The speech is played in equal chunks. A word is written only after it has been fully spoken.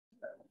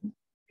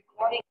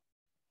We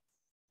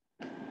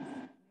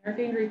are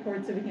going to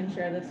record so we can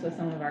share this with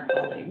some of our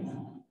colleagues.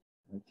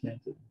 I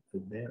can't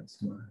advance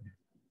my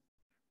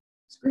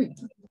screen.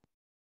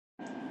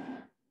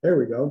 There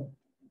we go.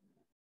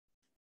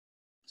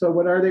 So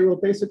what are they? Well,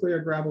 basically a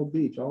gravel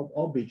beach.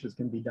 All beaches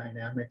can be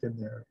dynamic in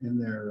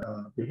their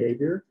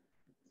behavior,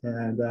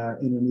 and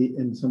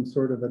in some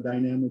sort of a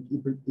dynamic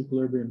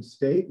equilibrium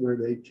state where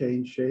they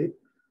change shape,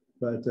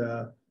 but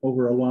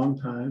over a long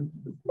time.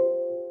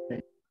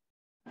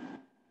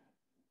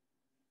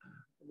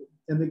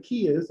 And the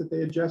key is that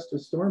they adjust to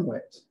storm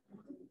waves.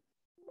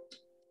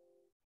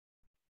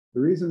 The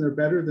reason they're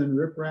better than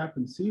riprap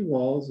and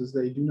seawalls is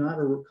they do not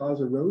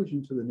cause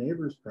erosion to the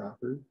neighbor's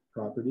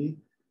property,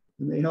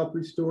 and they help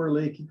restore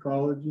lake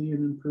ecology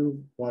and improve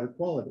water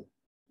quality.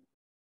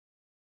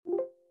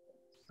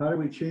 How do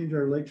we change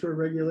our lakeshore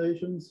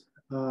regulations?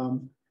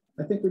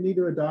 I think we need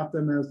to adopt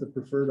them as the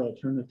preferred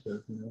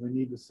alternative. You know, we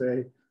need to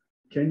say,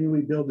 can we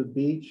build a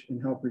beach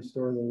and help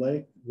restore the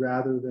lake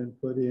rather than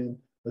put in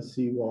a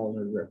seawall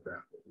and a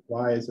riprap?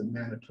 Why is it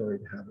mandatory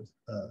to have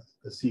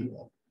a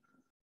seawall?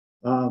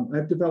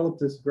 I've developed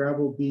this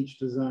gravel beach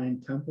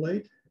design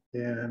template,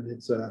 and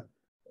it's a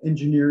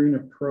engineering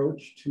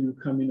approach to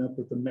coming up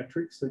with the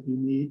metrics that you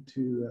need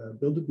to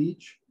build a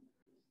beach.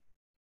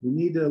 We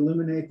need to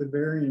eliminate the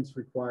variance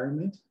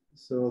requirement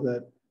so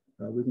that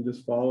we can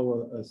just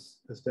follow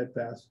a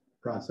steadfast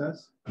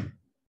process.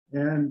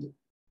 And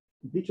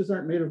beaches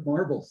aren't made of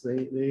marbles.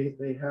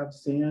 They have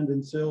sand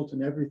and silt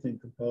and everything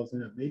composed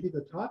in it. Maybe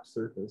the top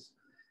surface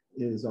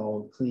is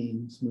all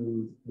clean,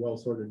 smooth,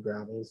 well-sorted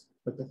gravels,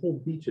 but the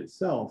whole beach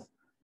itself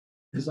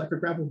is like a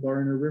gravel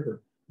bar in a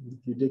river.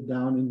 If you dig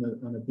down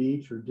on a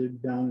beach or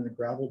dig down in a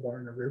gravel bar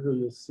in a river,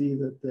 you'll see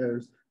that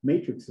there's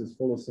matrices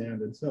full of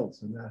sand and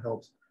silts, and that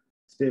helps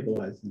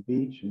stabilize the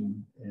beach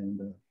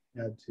and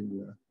add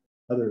to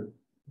other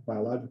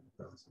biological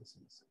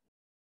processes.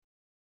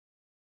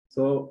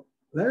 So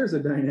there's a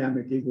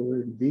dynamic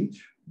equilibrium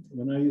beach.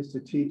 When I used to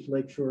teach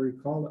lakeshore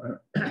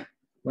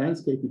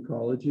landscape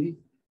ecology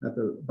at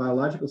the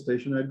biological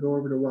station, I'd go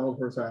over to Wild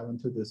Horse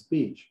Island to this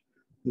beach.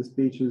 This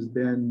beach has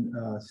been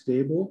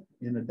stable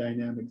in a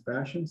dynamic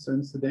fashion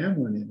since the dam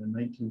went in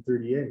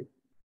 1938.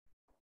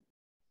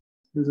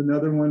 Here's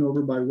another one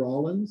over by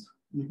Rawlins.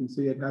 You can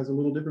see it has a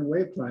little different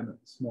wave climate,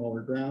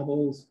 smaller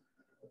gravels,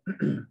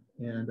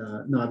 and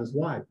not as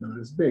wide, not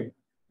as big.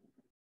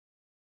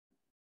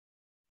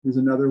 Here's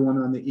another one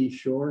on the east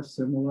shore,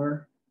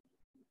 similar.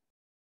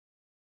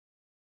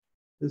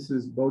 This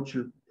is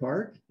Bocher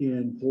Park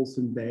in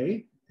Polson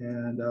Bay,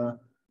 and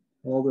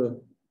all the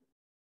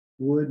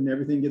wood and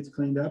everything gets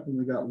cleaned up, and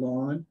we got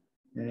lawn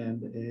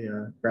and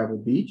a gravel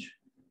beach.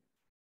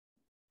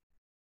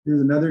 Here's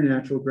another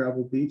natural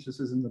gravel beach. This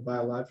is in the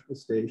biological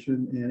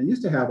station, and it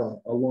used to have a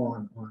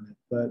lawn on it,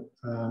 but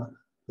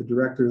the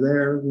director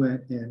there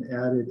went and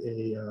added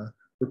a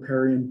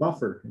riparian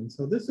buffer. And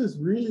so this is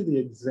really the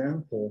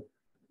example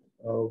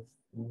of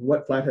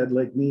what Flathead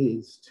Lake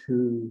needs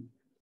to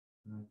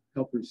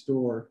help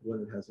restore what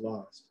it has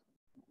lost.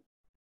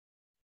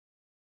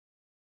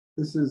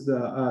 This is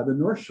the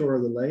north shore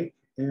of the lake.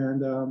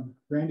 And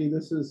Randy,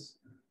 this is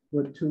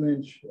what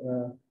 2-inch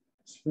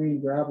screen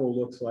gravel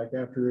looks like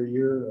after a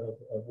year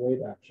of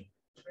wave action.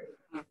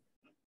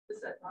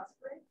 Is that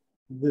Osprey?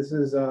 This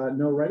is,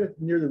 no, right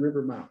near the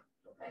river mouth.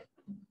 Okay.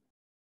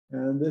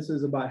 And this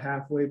is about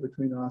halfway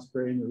between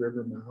Osprey and the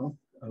river mouth.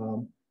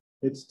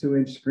 It's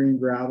 2-inch screen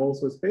gravel.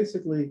 So it's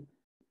basically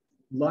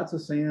lots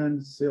of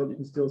sand, silt. You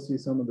can still see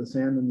some of the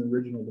sand in the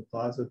original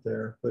deposit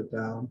there put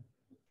down.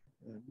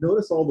 And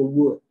notice all the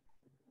wood.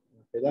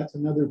 Okay, that's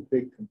another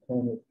big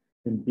component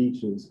in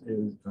beaches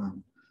is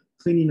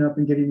cleaning up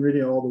and getting rid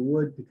of all the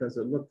wood, because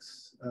it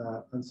looks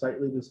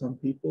unsightly to some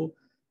people,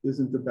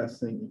 isn't the best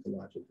thing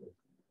ecologically.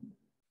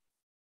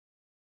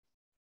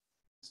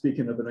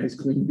 Speaking of a nice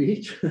clean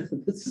beach,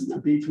 this is the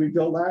beach we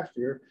built last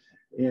year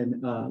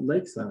in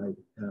Lakeside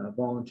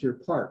Volunteer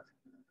Park.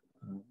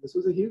 This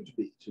was a huge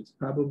beach. It's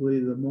probably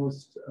the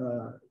most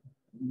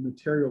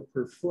material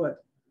per foot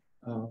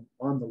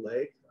on the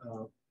lake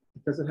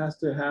because it has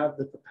to have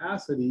the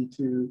capacity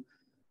to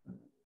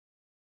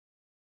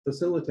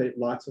facilitate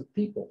lots of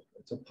people.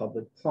 It's a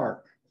public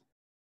park.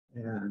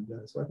 And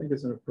so I think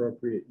it's an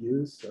appropriate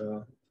use.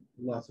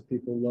 Lots of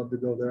people love to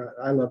go there.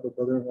 I love to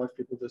go there and watch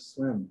people just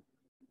swim.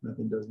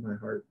 Nothing does my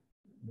heart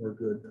more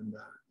good than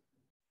that.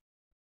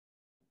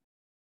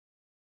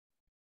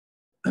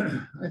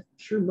 I'm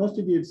sure most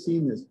of you have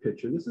seen this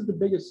picture. This is the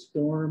biggest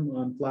storm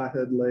on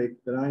Flathead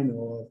Lake that I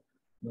know of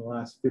in the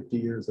last 50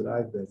 years that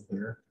I've been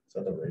here.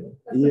 So the Raven.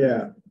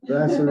 Yeah,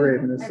 that's a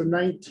Raven. It's a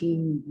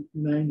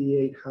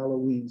 1998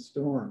 Halloween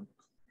storm.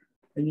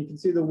 And you can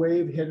see the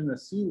wave hitting a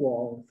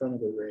seawall in front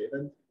of the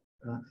Raven.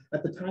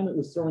 At the time, it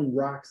was throwing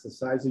rocks the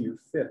size of your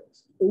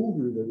fist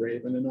over the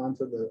Raven and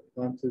onto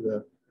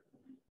the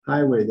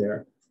highway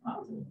there.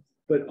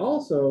 But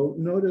also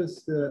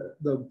notice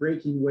the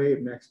breaking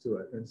wave next to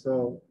it. And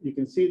so you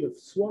can see the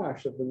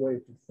swash of the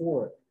wave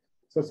before it.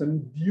 So it's a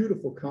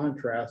beautiful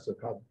contrast of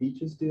how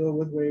beaches deal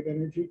with wave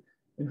energy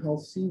and how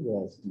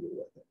seawalls deal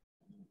with it.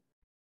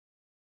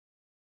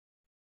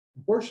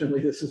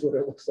 Unfortunately, this is what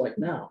it looks like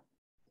now.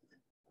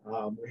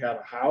 We have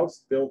a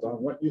house built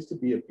on what used to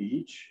be a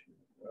beach,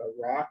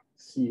 a rock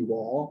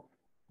seawall,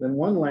 then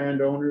one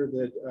landowner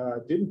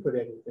that didn't put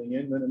anything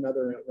in, then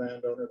another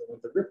landowner that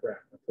went the riprap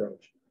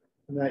approach.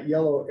 And that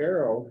yellow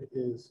arrow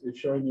is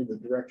showing you the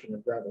direction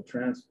of gravel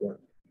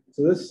transport.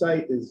 So this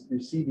site is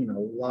receiving a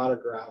lot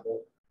of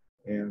gravel,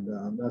 and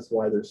that's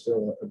why there's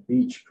still a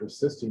beach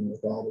persisting with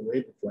all the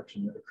wave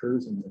deflection that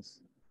occurs in this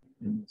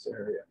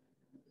area.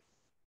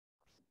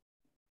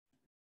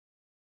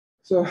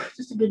 So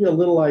just to give you a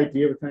little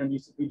idea, we kind of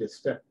need to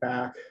step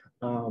back.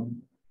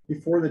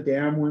 Before the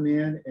dam went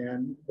in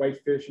and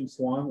Whitefish and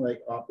Swan Lake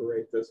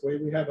operate this way,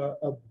 we have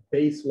a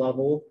base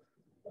level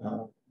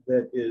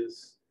that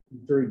is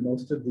during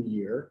most of the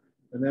year.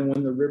 And then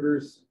when the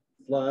rivers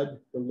flood,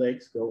 the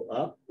lakes go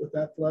up with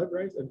that flood,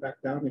 right, and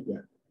back down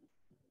again.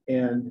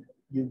 And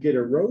you get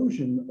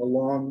erosion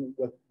along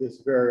with this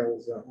variable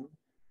zone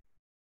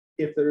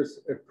if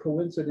there's a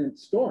coincident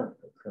storm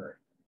occurring.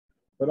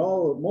 But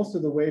most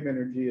of the wave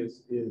energy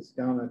is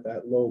down at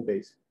that low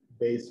base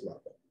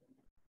level.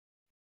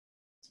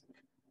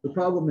 The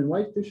problem in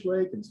Whitefish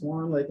Lake and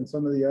Swan Lake and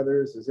some of the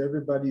others is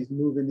everybody's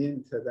moving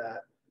into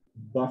that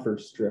buffer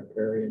strip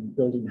area and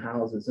building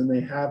houses, and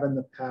they have in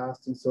the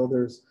past. And so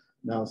there's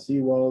now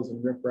seawalls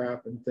and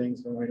riprap and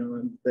things going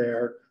on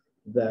there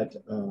that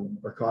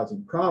are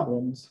causing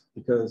problems,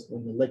 because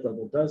when the lake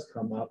level does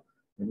come up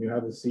and you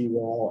have a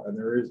seawall and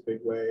there is big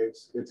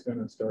waves, it's going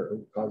to start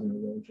causing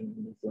erosion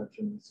and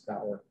reflection and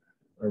scour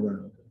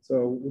around.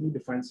 So we need to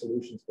find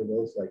solutions for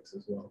those lakes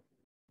as well.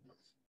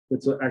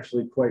 It's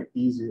actually quite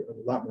easy,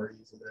 a lot more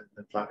easy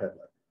than Flathead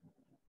Lake.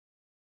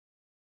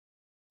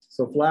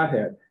 So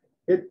Flathead,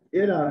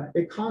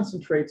 it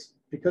concentrates,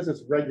 because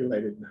it's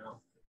regulated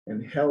now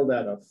and held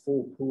at a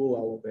full pool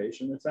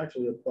elevation. It's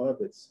actually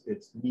above its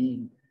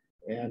mean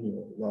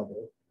annual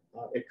level.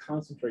 It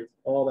concentrates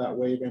all that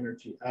wave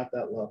energy at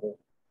that level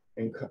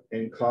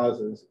and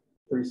causes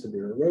pretty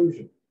severe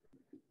erosion.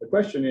 The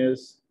question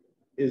is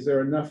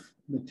there enough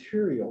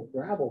material,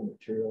 gravel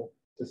material,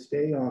 to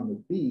stay on the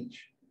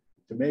beach,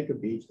 to make a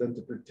beach, than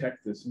to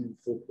protect this new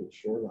full pool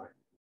shoreline?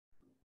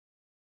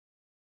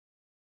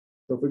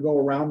 So if we go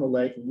around the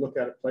lake and look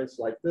at a place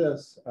like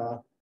this,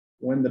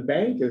 when the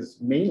bank is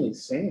mainly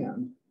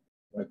sand,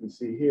 like we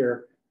see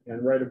here,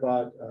 and right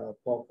about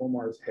Paul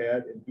Comar's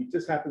head, and he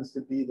just happens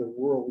to be the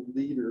world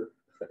leader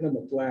on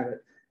the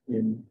planet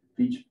in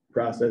beach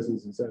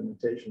processes and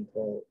sedimentation.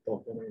 Paul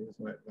Comar was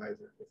my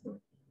advisor with my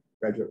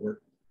graduate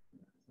work.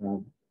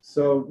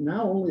 So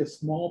now only a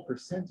small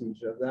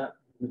percentage of that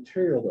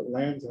material that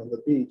lands on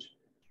the beach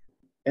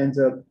ends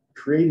up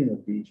creating a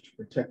beach to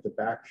protect the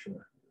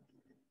backshore.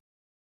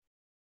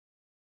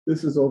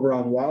 This is over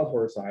on Wild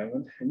Horse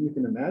Island, and you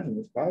can imagine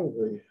there's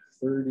probably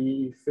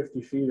 30,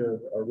 50 feet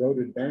of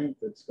eroded bank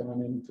that's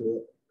gone in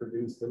to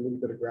produce the little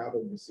bit of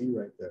gravel you see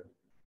right there.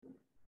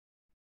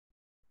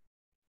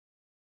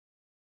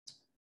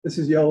 This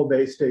is Yellow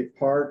Bay State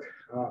Park.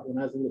 When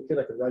I was a little kid,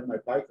 I could ride my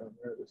bike on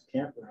there. It was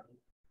campground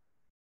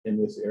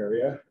in this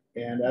area.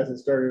 And as it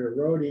started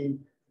eroding,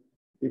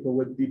 people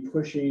would be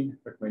pushing,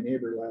 like my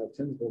neighbor Lyle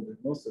Tinsville did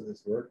most of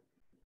this work,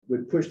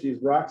 would push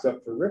these rocks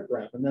up for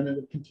riprap, and then it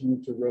would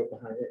continue to erode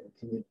behind it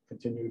and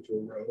continue to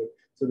erode.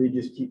 So they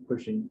just keep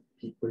pushing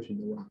the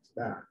rocks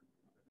back.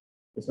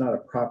 It's not a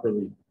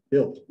properly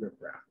built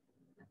riprap.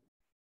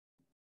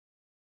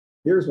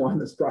 Here's one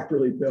that's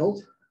properly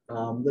built.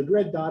 The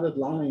red dotted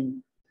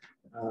line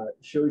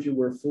shows you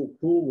where full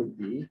pool would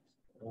be.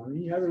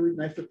 You have a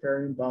nice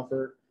riparian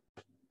buffer,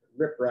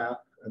 riprap,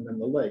 and then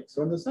the lake.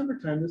 So in the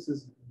summertime, this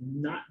is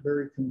not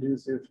very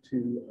conducive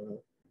to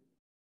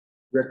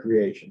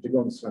recreation, to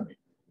going swimming.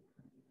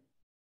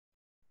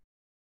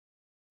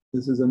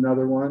 This is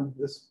another one.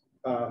 This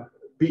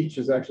beach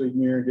is actually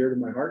near and dear to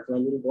my heart. When I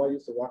was a little boy, I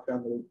used to walk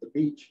down the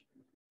beach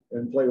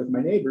and play with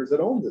my neighbors that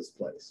owned this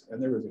place.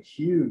 And there was a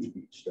huge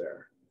beach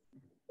there.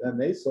 Then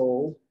they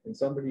sold, and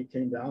somebody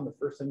came down. The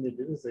first thing they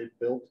did is they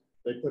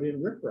put in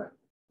riprap.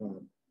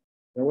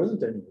 There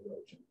wasn't any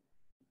erosion.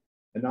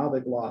 And now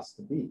they've lost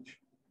the beach.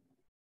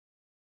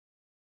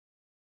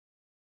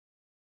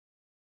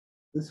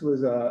 This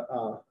was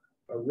a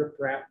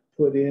riprap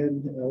put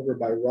in over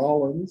by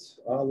Rollins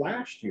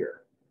last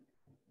year.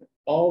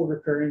 All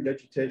riparian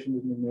vegetation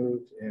was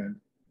removed and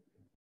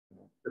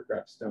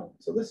riprap stone.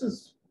 So this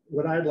is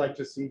what I'd like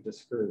to see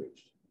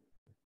discouraged.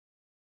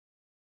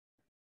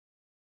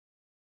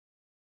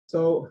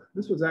 So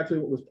this was actually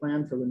what was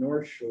planned for the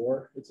North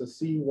Shore. It's a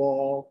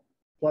seawall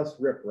plus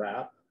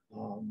riprap.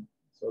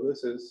 So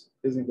this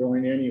isn't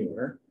going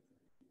anywhere.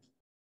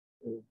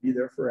 It'll be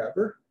there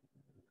forever.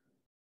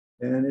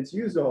 And it's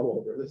used all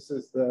over. This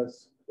is the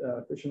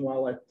Fish and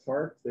Wildlife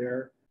Park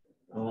there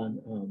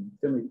on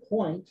Finley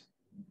Point.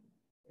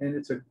 And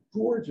it's a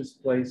gorgeous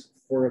place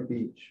for a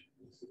beach.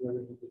 This is where we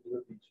need to do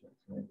a beach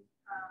next, maybe.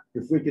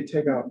 If we could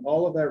take out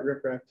all of that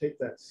riprap, take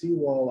that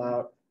seawall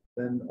out,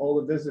 then all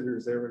the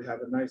visitors there would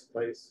have a nice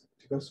place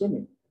to go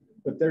swimming.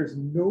 But there's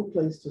no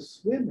place to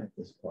swim at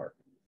this park.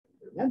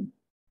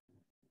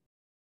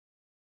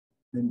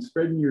 And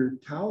spreading your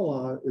towel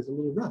out is a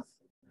little rough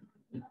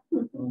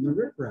on the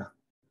riprap.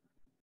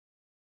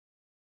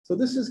 So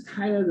this is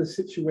kind of the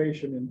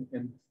situation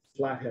in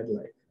Flathead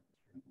Lake.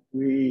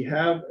 We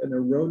have an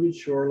eroded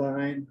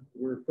shoreline.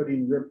 We're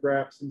putting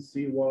ripraps and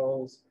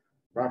seawalls,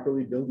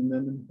 properly building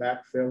them and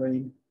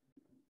backfilling.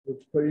 We're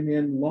putting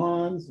in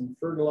lawns and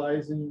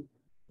fertilizing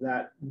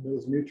that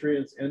those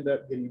nutrients end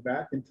up getting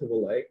back into the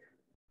lake.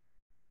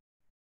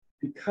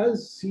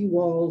 Because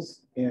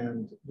seawalls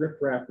and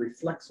riprap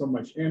reflect so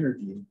much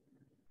energy,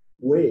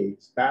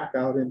 waves back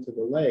out into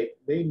the lake,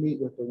 they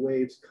meet with the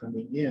waves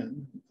coming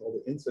in, called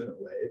the incident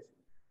wave,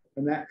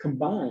 and that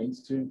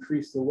combines to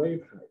increase the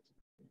wave height.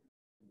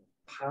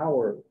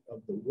 Power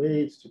of the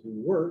waves to do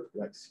work,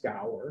 like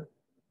scour,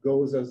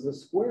 goes as the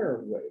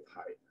square wave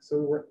height. So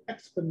we're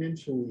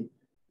exponentially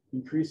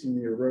increasing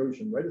the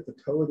erosion right at the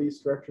toe of these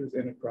structures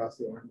and across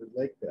the armored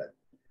lake bed.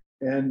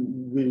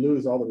 And we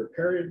lose all the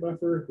riparian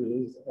buffer, we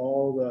lose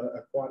all the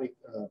aquatic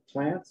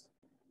plants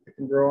that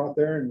can grow out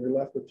there, and we're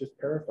left with just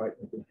paraphyte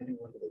that can hang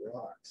onto the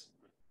rocks.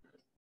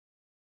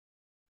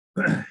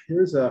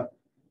 Here's an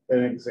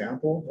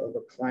example of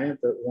a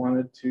client that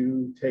wanted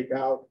to take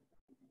out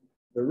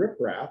the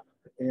riprap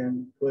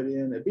and put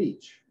in a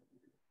beach.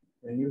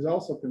 And he was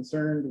also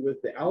concerned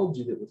with the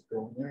algae that was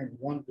growing there and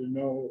wanted to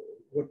know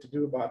what to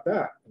do about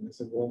that. And I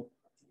said, well,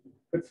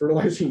 quit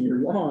fertilizing your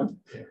lawn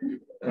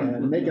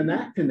and making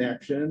that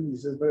connection. He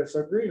says, but it's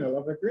so green, I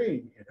love it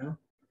green, you know?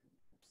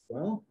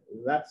 Well,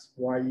 that's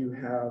why you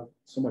have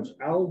so much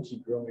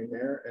algae growing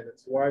there. And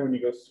it's why when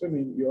you go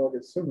swimming, you all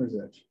get swimmer's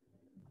edge.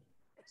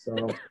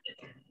 So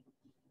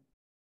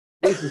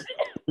these are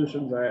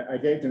solutions I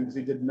gave him because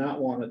he did not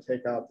want to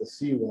take out the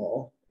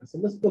seawall. I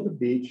said, let's build a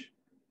beach.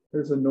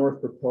 There's a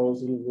north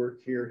proposed, it'll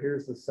work here.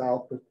 Here's the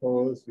south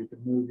proposed. We can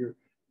move your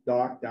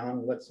dock down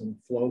and let some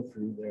flow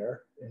through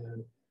there.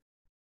 And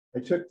I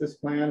took this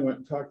plan, went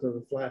and talked to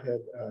the Flathead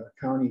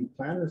County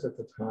planners at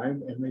the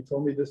time, and they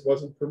told me this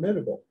wasn't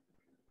permittable.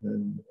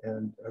 And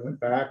I went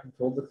back and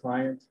told the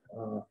client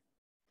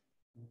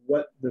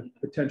what the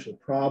potential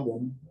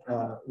problem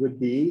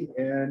would be,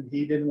 and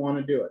he didn't want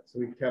to do it. So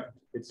we kept,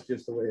 it's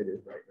just the way it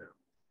is right now.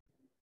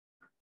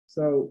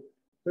 So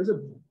there's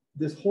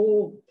this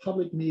whole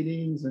public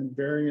meetings and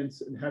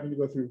variance and having to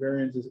go through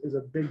variances is a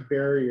big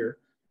barrier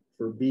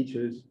for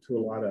beaches to a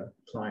lot of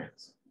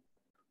clients.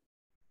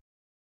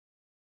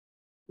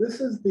 This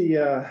is the,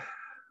 I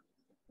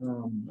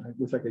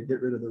wish I could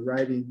get rid of the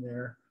writing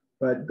there,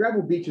 but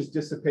gravel beaches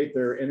dissipate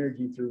their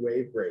energy through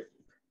wave break,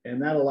 and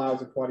that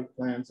allows aquatic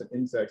plants and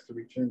insects to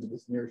return to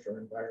this nearshore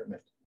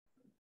environment.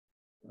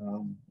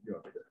 You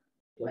want me to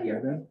plug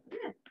that in?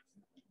 Yeah.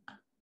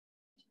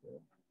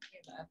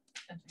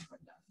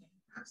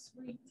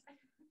 Sweet.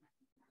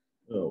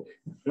 Oh,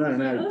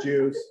 running out of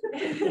juice.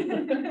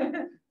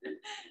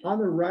 On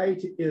the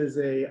right is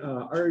a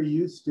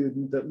REU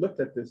student that looked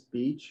at this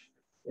beach,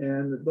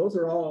 and those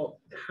are all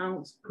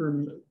counts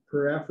per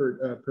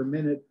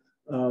minute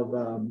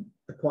of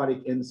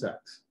aquatic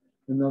insects.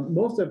 And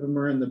most of them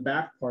are in the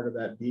back part of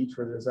that beach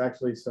where there's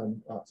actually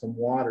some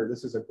water.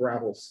 This is a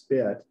gravel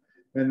spit.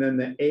 And then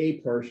the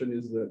A portion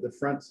is the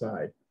front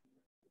side.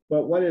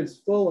 But what it's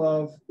full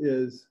of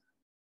is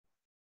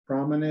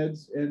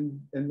promenids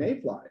and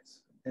mayflies.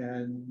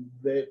 And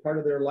part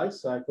of their life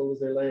cycle is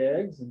they lay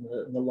eggs, and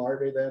the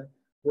larvae then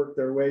work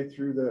their way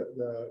through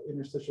the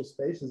interstitial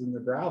spaces in the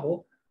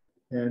gravel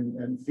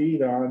and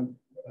feed on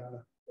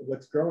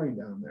what's growing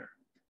down there.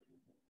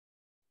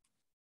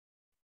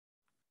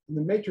 And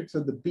the matrix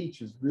of the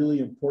beach is really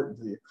important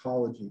to the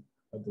ecology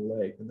of the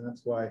lake. And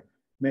that's why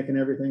making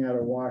everything out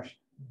of washed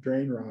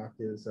drain rock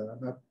is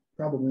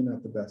probably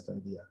not the best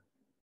idea.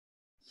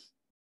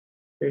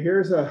 Okay,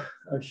 here's a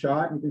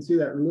shot. You can see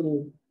that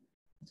little,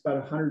 it's about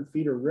 100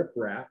 feet of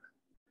riprap.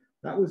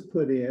 That was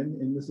put in,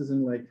 and this is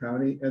in Lake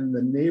County, and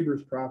the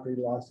neighbor's property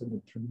lost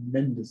a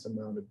tremendous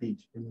amount of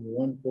beach in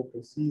one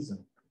focal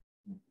season.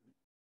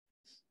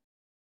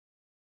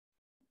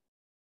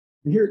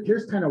 And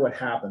here's kind of what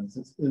happens.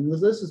 And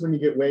this is when you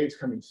get waves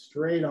coming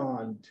straight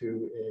on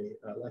to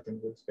like in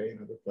Woods Bay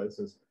and other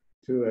places,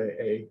 to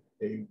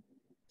a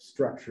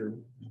structure,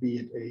 be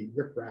it a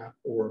riprap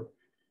or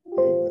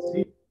a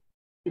sea.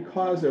 It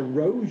cause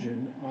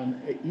erosion on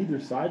either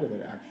side of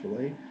it,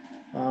 actually,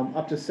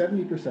 up to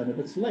 70% of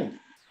its length.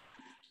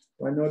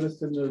 So I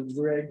noticed in the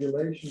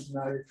regulations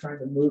now you're trying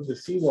to move the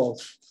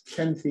seawalls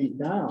 10 feet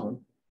down,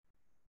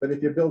 but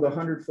if you build a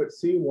 100-foot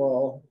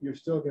seawall, you're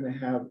still going to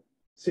have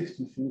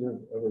 60 feet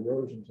of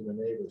erosion to the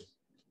neighbors.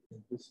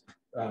 Just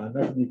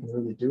nothing you can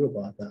really do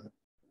about that.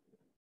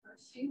 Are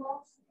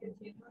seawalls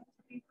continuing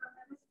to be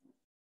permitted?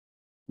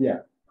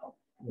 Yeah,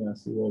 yeah,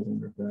 seawalls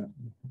and riprap.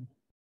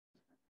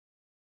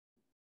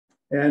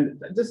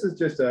 And this is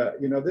just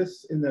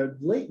this in the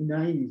late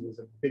 90s was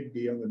a big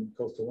deal in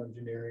coastal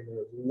engineering. There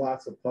was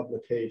lots of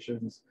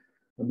publications.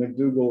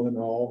 McDougall and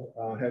all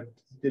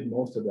did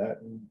most of that.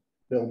 And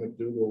Bill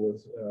McDougall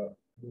was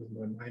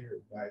my minor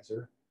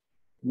advisor.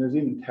 And there's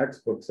even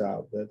textbooks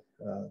out that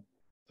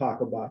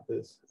talk about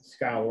this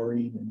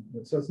scouring.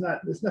 And so it's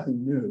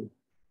nothing new.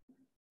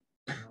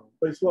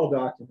 but it's well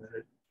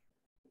documented.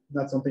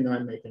 Not something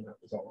I'm making up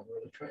is all I'm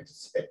really trying to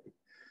say.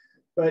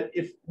 But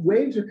if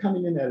waves are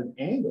coming in at an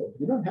angle,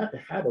 you don't have to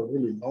have a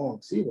really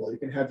long seawall. You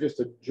can have just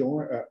a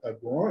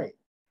groin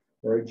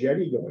or a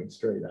jetty going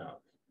straight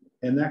out.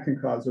 And that can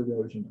cause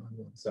erosion on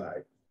one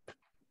side.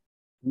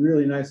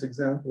 Really nice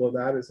example of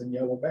that is in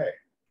Yellow Bay.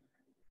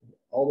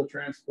 All the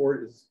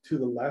transport is to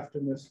the left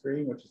in this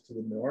stream, which is to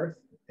the north.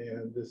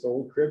 And this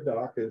old crib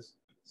dock has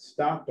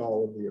stopped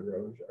all of the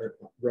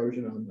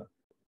erosion on the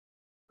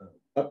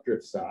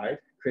updrift side,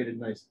 created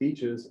nice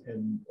beaches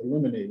and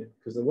eliminated,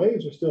 because the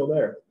waves are still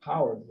there. The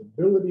power, the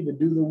ability to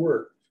do the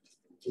work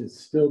is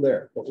still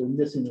there. What we're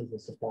missing is the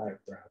supply of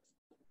gravity.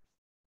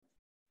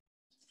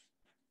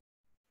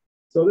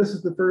 So this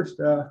is the first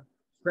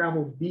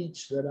gravel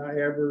beach that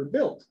I ever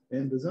built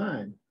and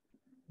designed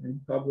and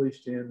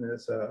published in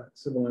this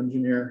civil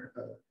engineer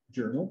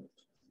journal.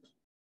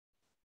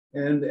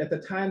 And at the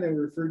time they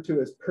were referred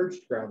to as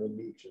perched gravel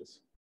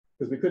beaches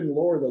because we couldn't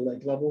lower the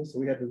lake level, so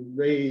we had to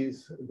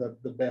raise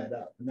the bed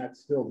up. And that's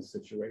still the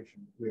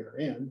situation we are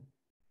in.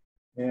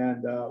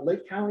 And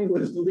Lake County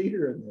was the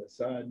leader in this.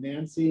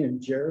 Nancy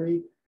and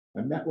Jerry,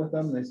 I met with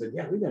them and they said,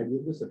 yeah, we gotta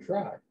give this a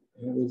try.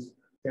 And it was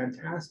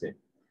fantastic.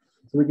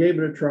 So we gave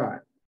it a try.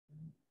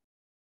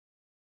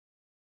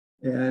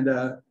 And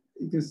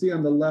you can see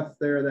on the left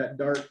there, that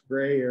dark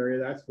gray area,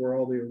 that's where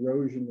all the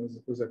erosion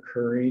was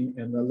occurring.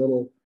 And the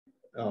little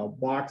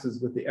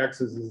boxes with the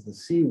X's is the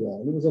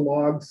seawall. It was a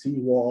log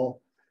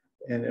seawall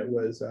and it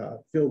was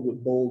filled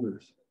with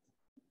boulders.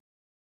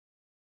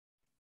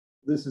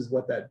 This is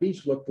what that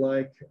beach looked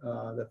like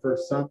the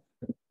first summer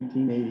in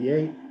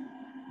 1988.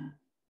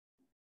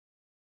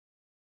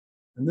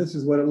 And this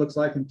is what it looks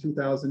like in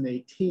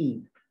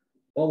 2018.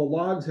 All the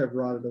logs have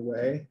rotted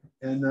away.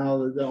 And now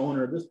the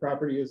owner of this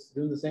property is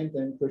doing the same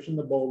thing, pushing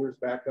the boulders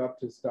back up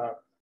to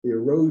stop the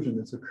erosion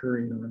that's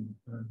occurring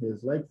on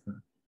his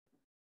lakefront.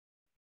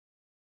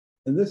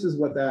 And this is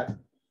what that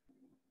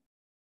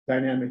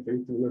dynamic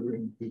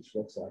equilibrium beach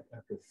looks like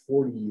after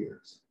 40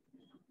 years.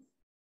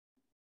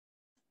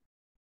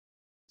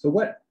 So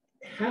what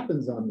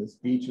happens on this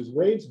beach is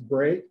waves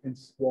break and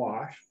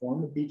swash,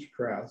 form the beach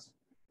crest,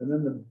 and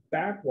then the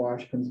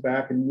backwash comes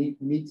back and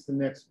meets the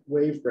next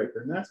wave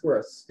breaker. And that's where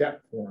a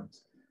step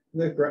forms.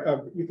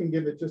 You can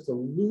give it just a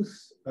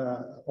loose,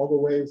 all the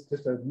waves,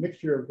 just a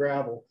mixture of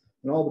gravel,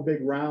 and all the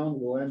big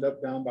round will end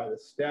up down by the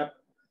step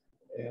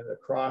and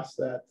across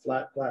that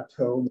flat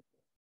plateau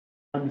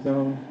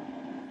zone.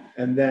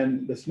 And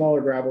then the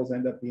smaller gravels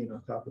end up being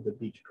on top of the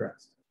beach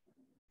crest.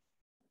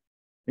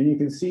 And you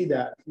can see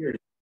that here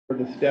where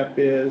the step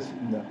is,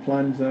 and the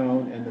plunge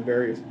zone, and the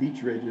various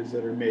beach ridges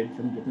that are made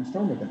from different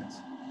storm events.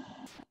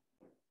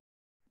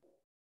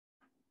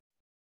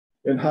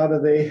 And how do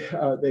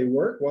they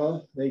work?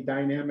 Well, they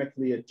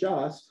dynamically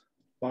adjust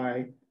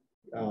by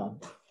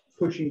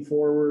pushing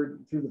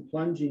forward through the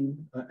plunging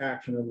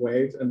action of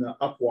waves and the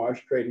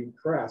upwash creating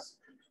crests.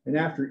 And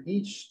after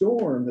each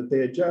storm that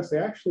they adjust, they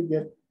actually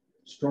get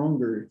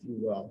stronger, if you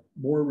will,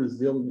 more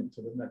resilient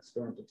to the next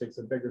storm. It takes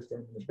a bigger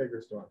storm and a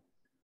bigger storm.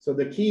 So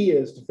the key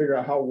is to figure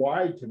out how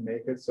wide to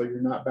make it so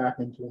you're not back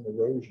into an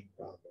erosion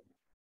problem.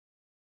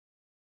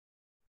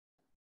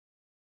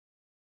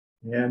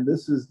 And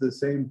this is the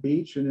same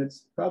beach, and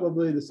it's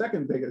probably the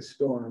second biggest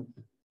storm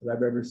that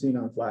I've ever seen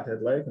on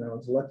Flathead Lake, and I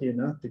was lucky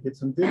enough to get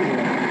some video of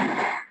it.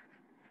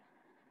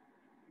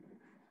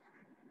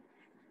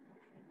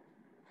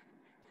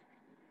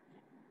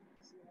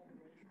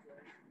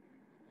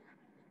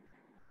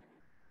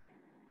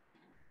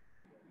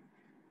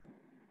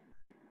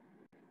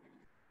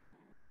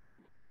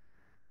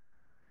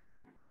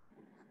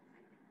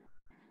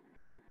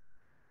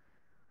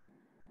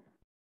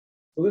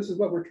 So this is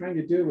what we're trying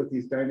to do with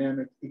these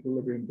dynamic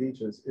equilibrium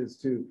beaches, is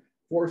to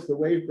force the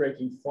wave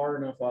breaking far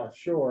enough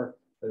offshore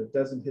that it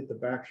doesn't hit the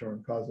backshore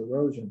and cause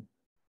erosion.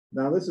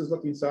 Now this is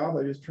looking south.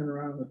 I just turn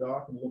around the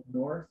dock and look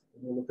north,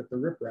 and we'll look at the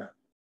riprap.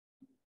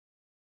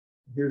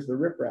 Here's the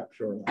riprap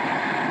shoreline.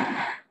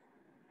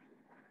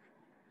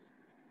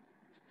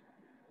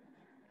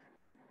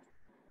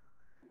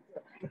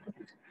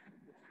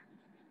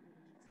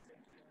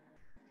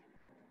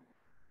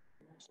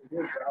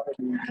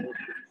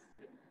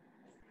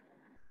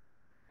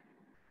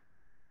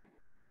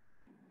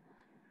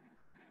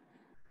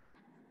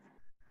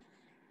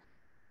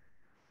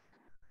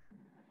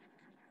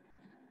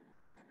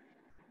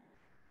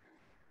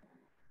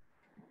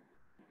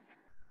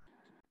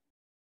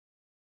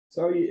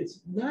 So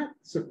it's not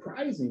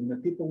surprising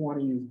that people want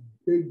to use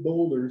big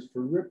boulders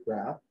for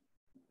riprap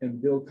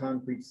and build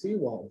concrete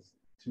seawalls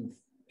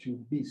to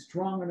be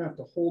strong enough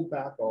to hold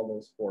back all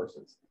those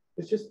forces.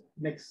 It just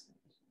makes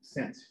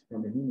sense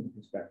from a human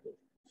perspective.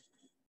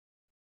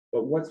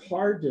 But what's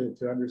hard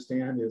to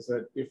understand is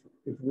that if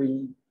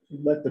we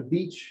let the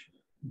beach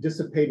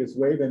dissipate its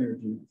wave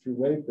energy through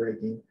wave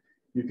breaking,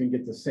 you can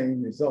get the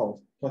same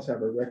result, plus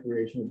have a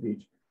recreational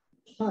beach,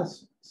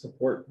 plus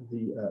support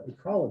the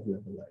ecology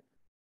of the lake.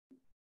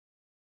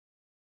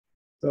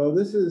 So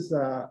this is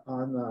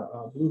on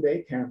the Blue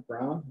Bay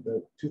campground,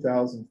 the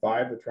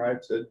 2005, the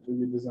tribe said, will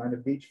you design a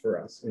beach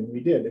for us? And we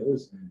did. It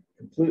was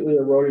completely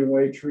eroding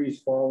away,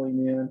 trees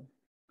falling in.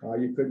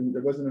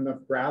 There wasn't enough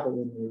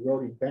gravel in the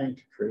eroding bank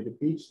to create a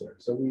beach there.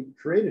 So we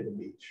created a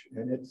beach,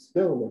 and it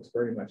still looks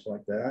very much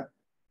like that.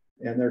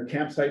 And their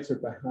campsites are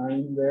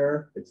behind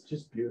there. It's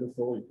just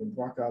beautiful. You can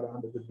walk out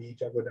onto the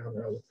beach. I go down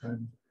there all the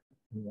time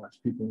and watch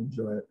people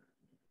enjoy it.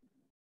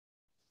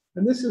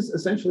 And this is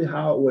essentially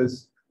how it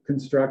was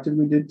constructed.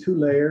 We did 2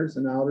 layers,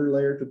 an outer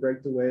layer to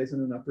break the waves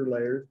and an upper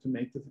layer to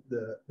make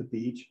the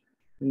beach.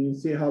 And you can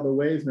see how the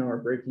waves now are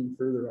breaking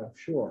further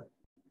offshore.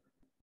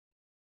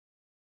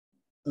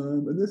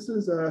 And this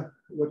is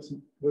what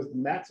was the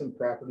Matson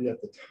property at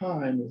the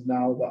time is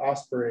now the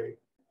Osprey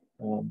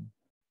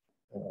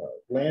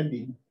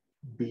landing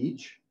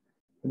beach.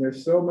 And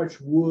there's so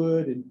much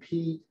wood and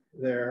peat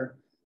there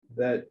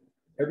that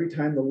every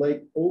time the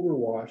lake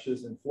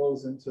overwashes and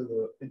flows into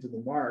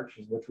the marsh,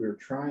 which we were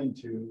trying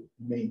to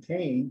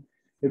maintain,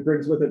 it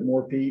brings with it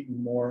more peat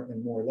and more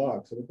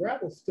logs. So the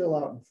gravel's still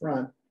out in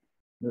front.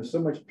 There's so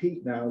much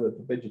peat now that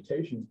the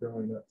vegetation is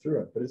growing up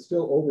through it, but it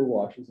still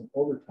overwashes and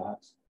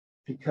overtops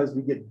because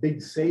we get big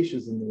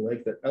seiches in the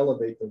lake that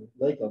elevate the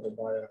lake level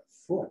by a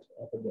foot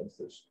up against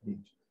this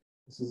beach.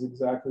 This is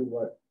exactly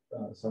what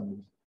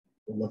some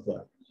will look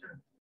like,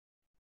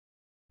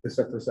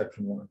 except for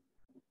section 1.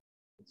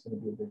 It's going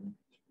to be a big beach.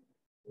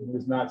 And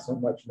there's not so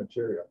much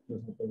material. It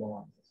doesn't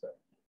belong to say.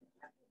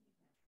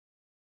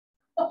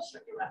 I'll show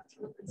you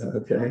afterwards.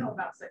 Okay. I don't know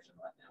about section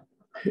 1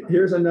 now.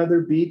 Here's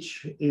another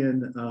beach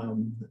in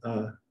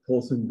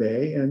Polson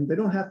Bay, and they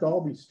don't have to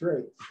all be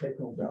straight to take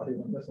home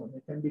value on this one.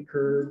 They can be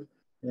curved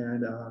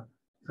and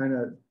kind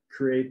of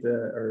create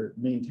or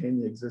maintain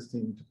the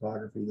existing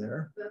topography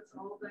there. That's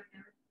all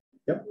dynamic.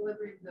 Yep.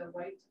 Delivering the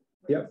white.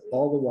 Yep,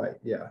 all the white,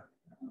 yeah.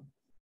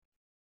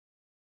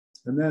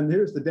 And then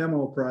here's the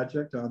demo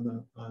project on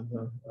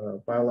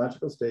the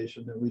biological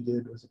station that we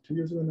did. Was it 2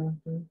 years ago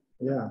now?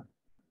 Yeah,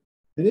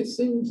 and it's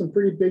seen some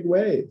pretty big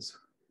waves.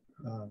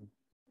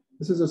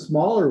 This is a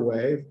smaller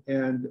wave,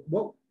 and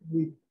what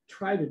we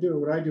try to do,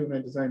 what I do when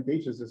I design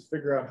beaches, is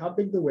figure out how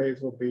big the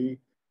waves will be,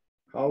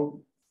 how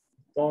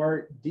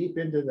far deep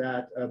into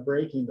that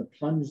breaking the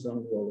plunge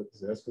zone will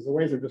exist, because the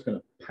waves are just going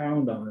to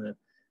pound on it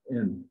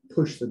and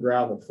push the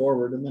gravel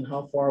forward, and then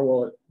how far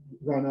will it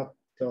run up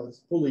till it's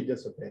fully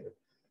dissipated.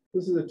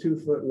 This is a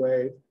 2-foot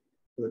wave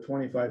with a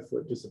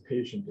 25-foot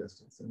dissipation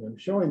distance, and I'm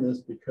showing this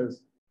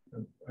because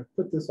I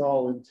put this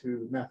all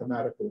into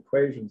mathematical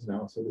equations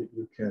now so that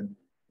you can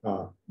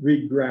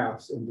read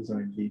graphs and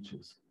design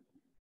beaches.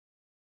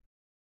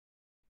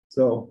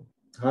 So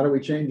how do we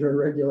change our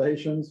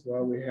regulations?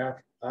 Well, we have,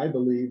 I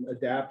believe,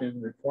 adapt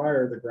and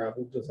require the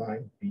gravel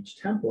design beach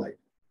template.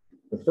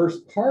 The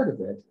first part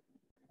of it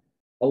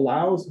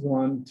allows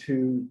one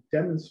to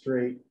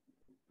demonstrate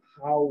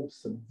how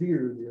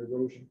severe the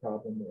erosion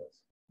problem is.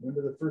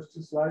 Remember the first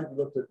 2 slides, we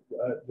looked at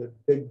the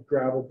big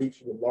gravel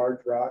beach with a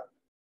large rock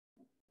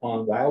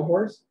on Wild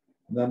Horse,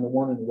 and then the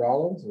one in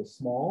Rollins was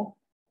small.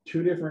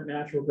 2 different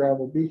natural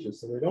gravel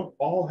beaches, so they don't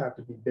all have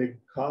to be big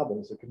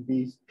cobbles. It can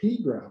be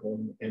pea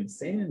gravel and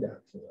sand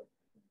actually,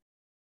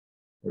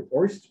 or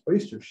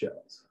oyster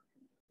shells.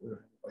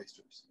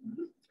 Oysters.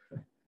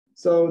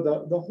 So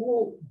the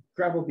whole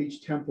gravel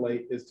beach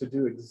template is to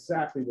do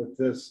exactly what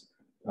this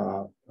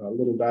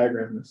little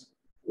diagram is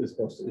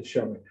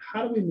showing.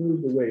 How do we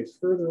move the waves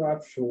further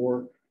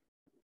offshore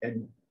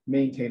and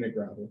maintain a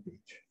gravel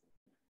beach?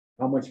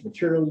 How much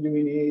material do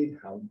we need?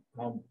 How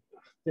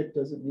thick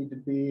does it need to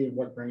be? And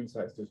what grain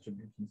size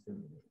distributions do we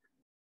need?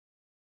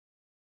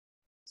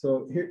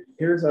 So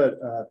here's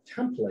a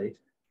template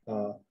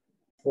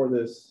for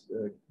this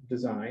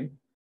design.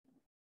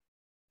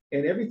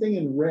 And everything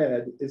in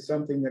red is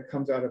something that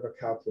comes out of a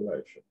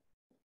calculation.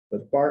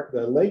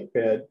 The lake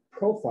bed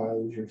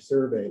profile is your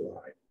survey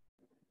line.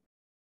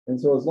 And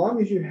so as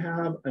long as you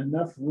have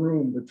enough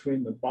room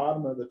between the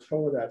bottom of the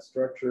toe of that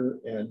structure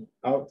and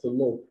out to the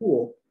little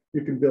pool,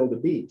 you can build a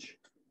beach.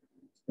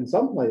 In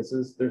some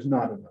places, there's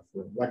not enough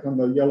room. Like on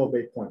the Yellow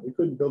Bay Point, we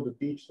couldn't build a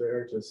beach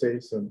there to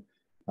save some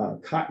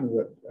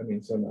cottonwood,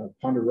 some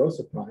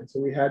ponderosa pine.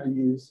 So we had to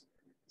use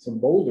some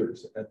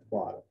boulders at the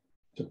bottom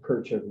to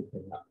perch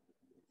everything up.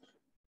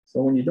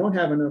 So when you don't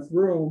have enough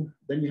room,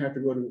 then you have to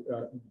go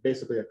to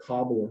basically a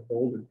cobble or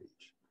boulder beach.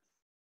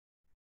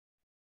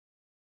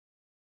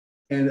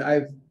 And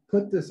I've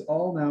put this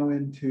all now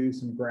into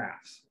some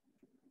graphs.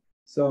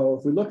 So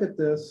if we look at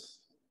this,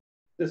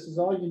 this is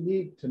all you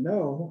need to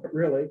know,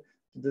 really,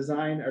 to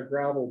design a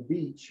gravel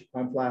beach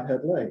on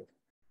Flathead Lake.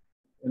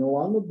 And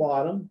along the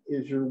bottom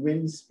is your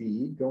wind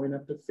speed going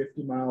up to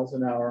 50 miles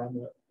an hour on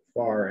the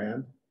far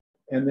end.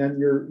 And then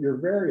your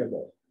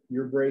variable,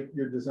 your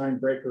design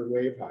breaker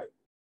wave height.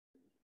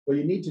 Well,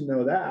 you need to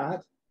know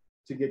that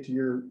to get to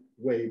your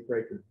wave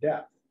breaker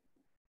depth.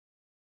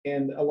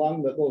 And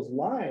along those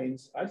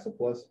lines,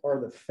 isoplus are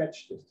the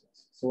fetch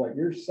distance. So at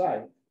your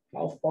site,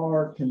 how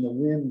far can the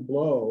wind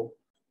blow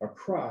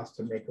across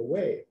to make a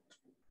wave?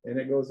 And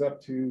it goes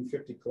up to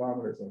 50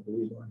 kilometers, I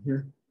believe, on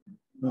here.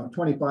 no,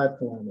 25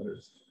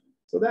 kilometers.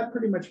 So that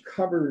pretty much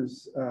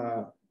covers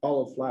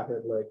all of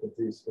Flathead Lake with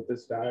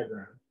this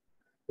diagram.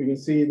 We can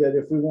see that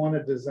if we want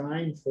to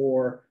design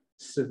for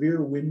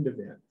severe wind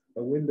event,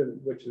 a wind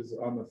which is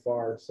on the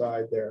far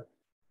side there,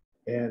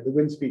 and the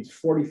wind speed's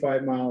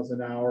 45 miles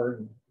an hour,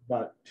 and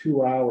about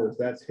 2 hours,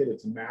 that's hit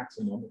its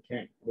maximum.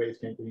 Waves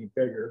can't get any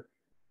bigger.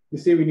 You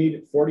see, we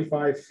need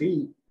 45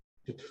 feet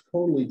to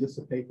totally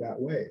dissipate that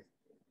wave.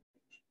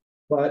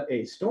 But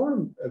a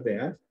storm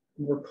event,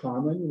 more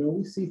common,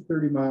 we see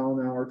 30 mile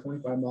an hour,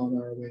 25 mile an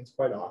hour winds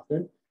quite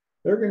often.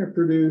 They're going to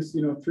produce,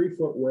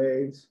 3-foot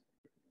waves,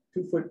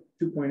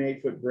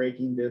 2.8 foot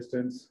breaking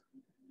distance,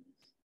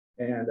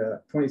 and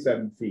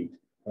 27 feet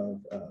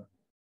of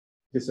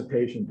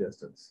dissipation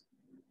distance.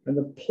 And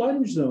the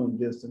plunge zone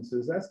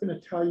distances, that's going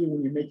to tell you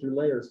when you make your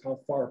layers how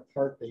far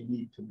apart they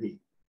need to be.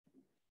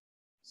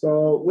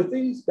 So with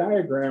these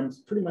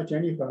diagrams, pretty much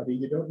anybody,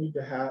 you don't need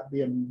to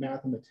be a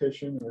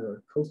mathematician or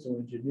a coastal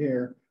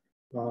engineer.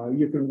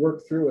 You can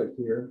work through it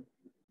here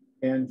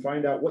and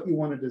find out what you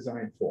want to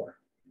design for.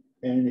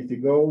 And if you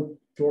go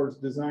towards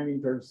designing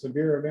towards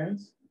severe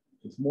events,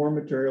 it's more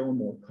material and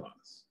more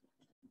costs.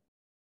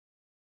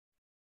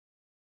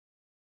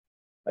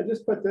 I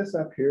just put this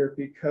up here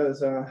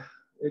because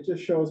it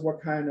just shows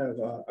what kind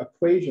of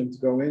equations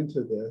go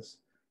into this.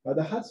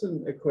 The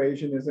Hudson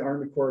equation is the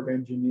Army Corps of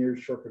Engineers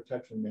shore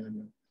protection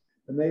manual.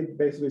 And they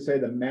basically say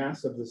the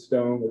mass of the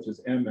stone, which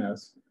is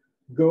MS,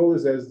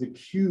 goes as the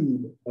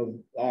cube of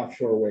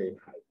offshore wave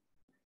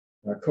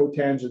height.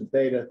 Cotangent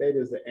theta,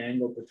 theta is the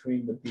angle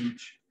between the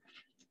beach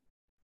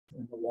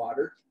and the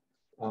water.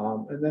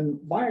 And then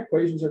my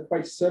equations are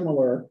quite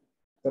similar,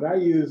 but I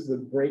use the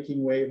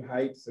breaking wave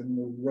heights and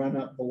the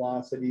run-up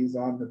velocities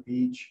on the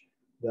beach,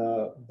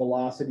 the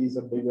velocities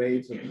of the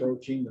waves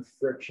approaching, the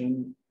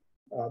friction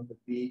of the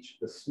beach,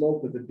 the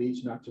slope of the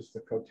beach, not just the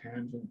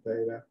cotangent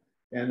theta.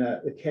 And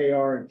the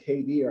KR and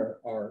KD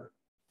are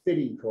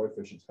fitting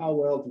coefficients. How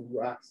well do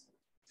rocks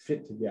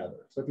fit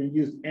together? So if you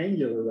use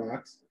angular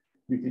rocks,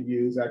 you could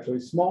use actually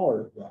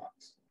smaller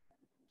rocks.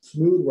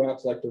 Smooth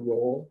rocks like to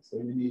roll, so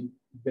you need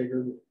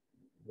bigger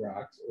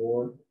rocks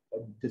or a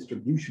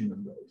distribution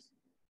of those.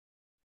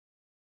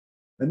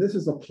 And this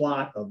is a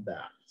plot of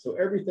that. So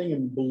everything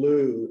in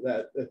blue,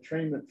 that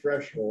attrainment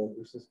threshold,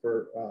 this is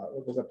for,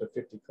 it goes up to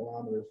 50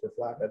 kilometers for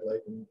Flathead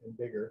Lake and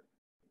bigger.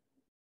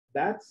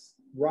 That's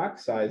rock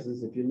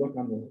sizes. If you look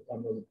on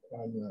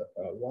the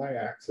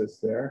y-axis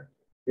there,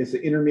 it's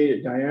the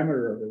intermediate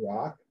diameter of the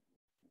rock.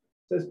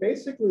 So it's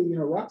basically,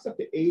 rocks up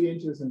to 8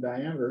 inches in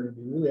diameter and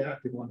be really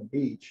active on the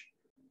beach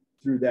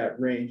through that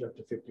range up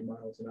to 50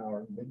 miles an hour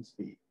in wind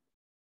speed.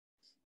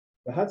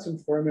 The Hudson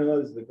formula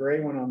is the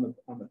gray one on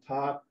the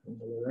top, and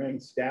the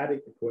Lorang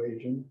static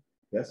equation.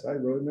 Yes, I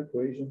wrote an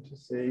equation to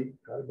see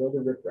how to build a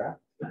riprap.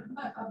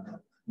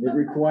 It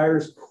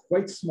requires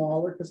quite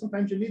smaller, because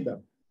sometimes you need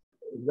them,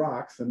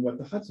 rocks than what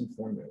the Hudson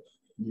formula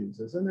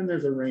uses. And then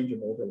there's a range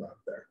of overlap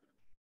there.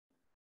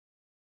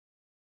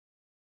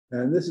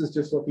 And this is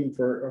just looking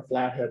for a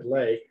Flathead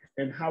Lake.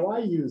 And how I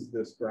use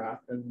this graph,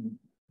 and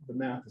the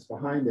math is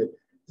behind it,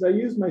 is I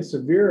use my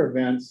severe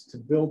events to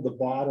build the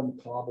bottom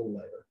cobble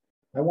layer.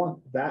 I want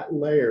that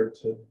layer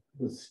to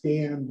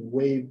withstand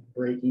wave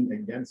breaking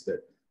against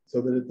it so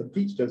that the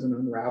beach doesn't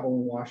unravel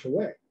and wash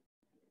away.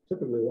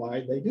 Typically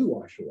why they do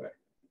wash away.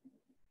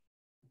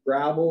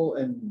 Gravel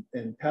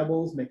and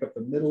pebbles make up the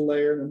middle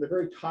layer, and then the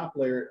very top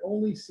layer, it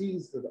only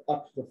sees the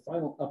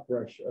final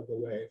uprush of the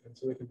wave. And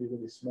so it can be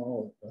really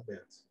small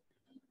events,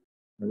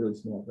 a really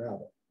small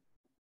gravel.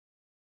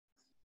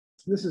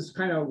 This is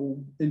kind of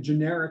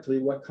generically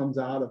what comes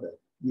out of it.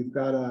 You've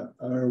got an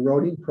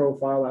eroding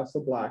profile, that's the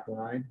black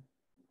line.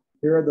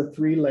 Here are the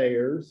 3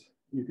 layers.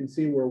 You can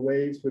see where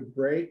waves would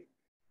break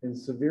and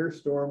severe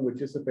storm would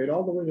dissipate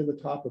all the way to the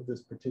top of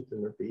this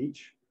particular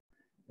beach.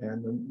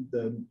 And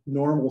the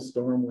normal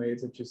storm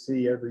waves that you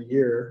see every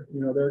year,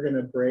 they're going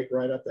to break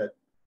right up that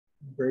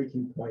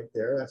breaking point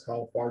there. That's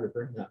how far to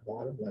bring that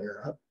bottom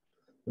layer up.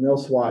 And they'll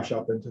swash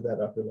up into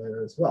that upper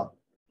layer as well.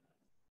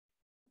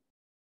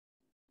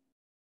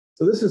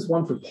 So this is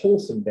one for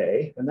Polson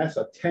Bay, and that's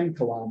a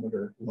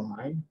 10-kilometer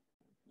line.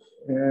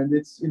 And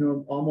it's,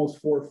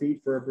 almost 4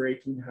 feet for a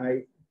breaking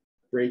height,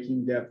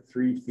 breaking depth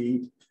 3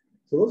 feet.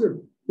 So those are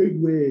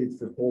big waves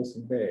for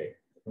Polson Bay.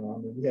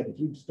 And we had a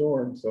huge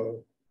storm,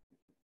 so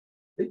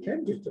it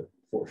can get to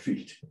 4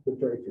 feet, the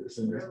breakers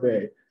in this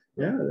bay.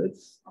 Yeah,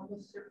 it's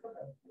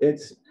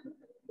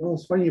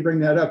funny you bring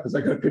that up because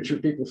I got a picture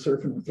of people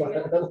surfing the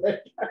Flathead Lake.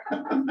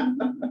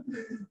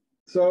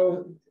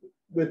 So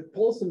with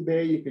Polson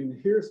Bay,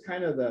 here's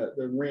kind of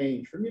the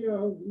range from, a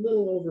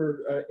little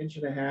over 1.5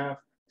 inches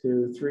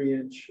to 3.5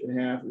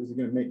 inches is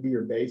going to be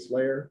your base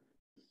layer.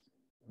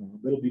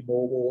 It'll be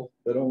mobile,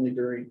 but only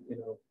during,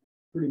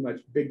 pretty much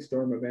big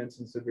storm events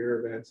and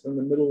severe events. And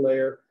the middle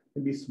layer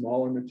can be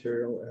smaller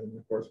material, and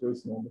of course, really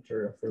small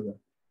material for the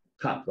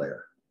top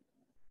layer.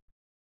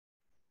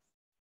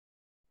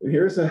 And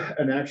here's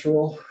an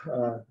actual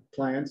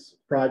plants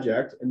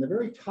project. And the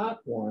very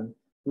top one,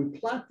 we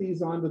plot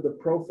these onto the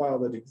profile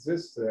that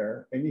exists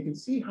there, and you can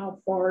see how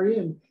far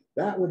in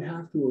that would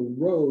have to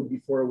erode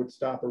before it would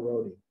stop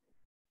eroding.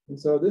 And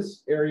so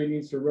this area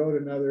needs to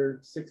erode another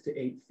 6 to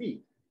 8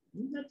 feet.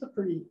 And that's a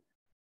pretty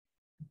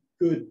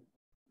good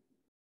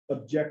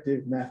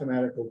objective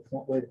mathematical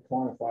way to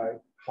quantify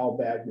how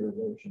bad your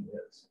erosion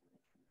is.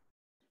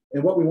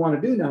 And what we want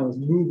to do now is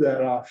move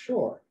that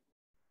offshore.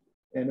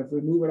 And if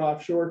we move it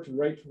offshore to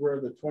right to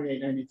where the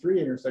 2893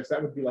 intersects,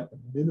 that would be like the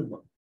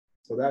minimum.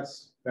 So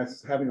that's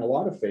having a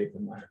lot of faith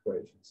in my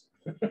equations.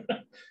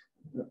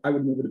 I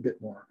would move it a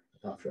bit more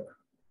offshore.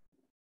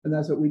 And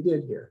that's what we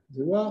did here.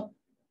 So, well,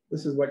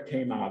 this is what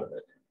came out of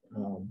it.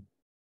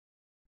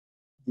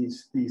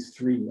 These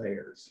 3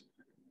 layers.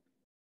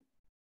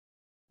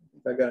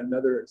 I got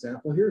another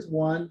example. Here's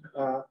one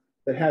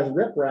that has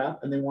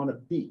riprap and they want a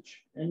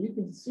beach. And you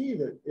can see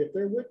that if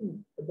there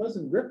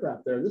wasn't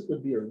riprap there, this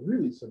would be a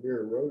really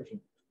severe erosion.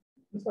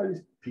 That's why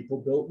these people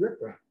built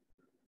riprap.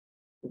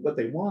 But what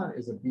they want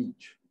is a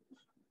beach.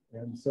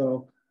 And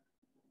so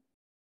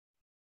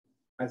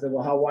I said,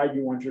 well, how wide do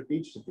you want your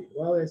beach to be?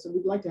 Well, they said,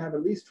 we'd like to have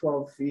at least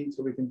 12 feet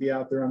so we can be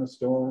out there on a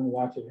storm,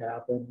 watch it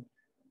happen.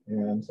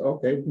 And so,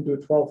 okay, we can do a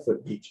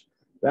 12-foot beach.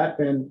 That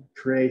then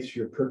creates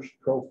your perched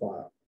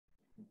profile.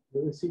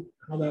 Really see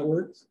how that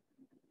works?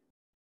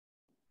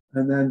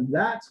 And then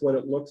that's what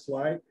it looks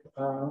like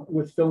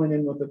with filling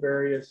in with the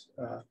various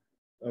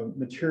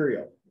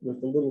material with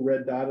the little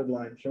red dotted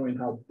line showing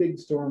how big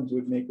storms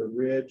would make a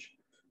ridge.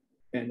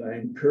 And I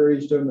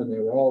encouraged them and they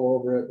were all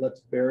over it. Let's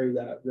bury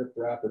that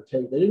riprap or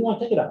take. They didn't want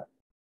to take it out.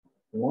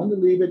 They wanted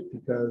to leave it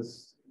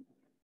because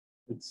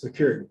it's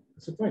security.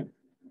 It's a thing.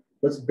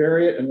 Let's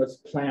bury it and let's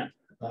plant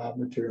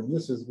material. And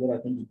this is what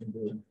I think you can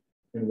do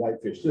in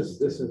whitefish. This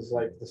is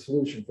like the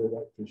solution for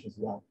whitefish as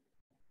well.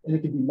 And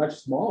it can be much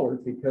smaller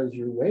because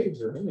your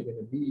waves are only going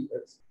to be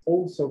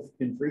so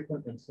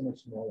infrequent and so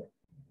much smaller.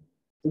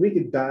 So we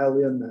could dial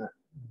in that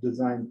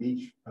design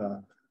beach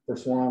for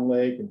Swan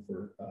Lake and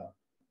for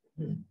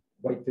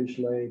Whitefish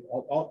Lake,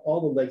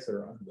 all the lakes that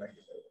are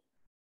unregulated.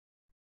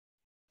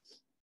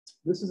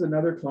 This is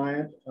another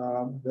client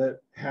that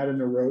had an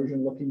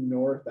erosion looking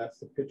north. That's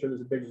the picture. There's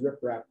a big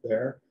riprap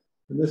there.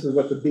 And this is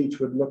what the beach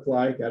would look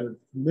like at a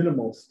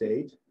minimal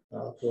state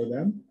for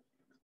them.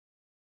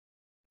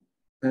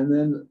 And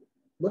then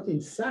looking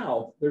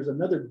south, there's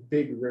another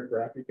big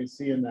riprap you can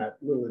see in that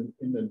little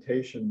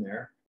indentation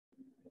there.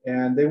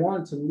 And they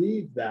wanted to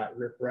leave that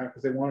riprap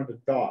because they wanted to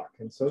dock.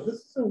 And so this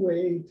is a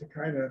way to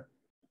kind of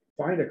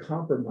find a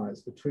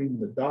compromise between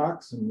the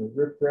docks and the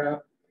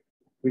riprap.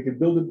 We could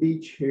build a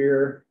beach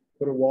here,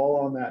 put a wall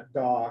on that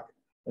dock,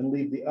 and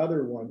leave the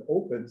other one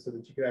open so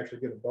that you could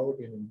actually get a boat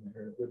in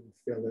there. It wouldn't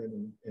fill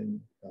in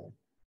and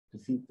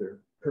defeat their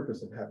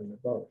purpose of having a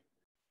boat.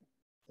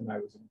 And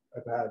I've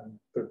had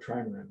put a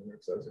trimaran in there,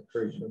 so I was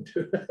encouraging them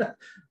to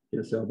get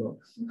a sailboat.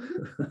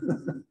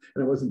 And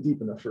it wasn't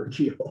deep enough for a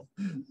keel.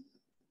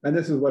 And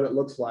this is what it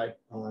looks like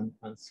on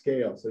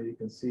scale. So you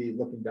can see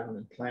looking down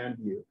in plan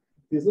view.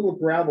 These little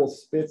gravel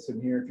spits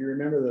in here, if you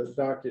remember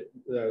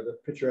the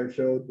picture I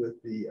showed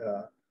with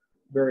the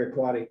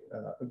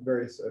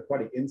various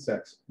aquatic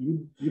insects,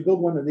 you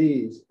build one of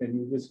these and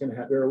you're just going to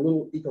have, there are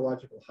little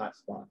ecological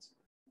hotspots.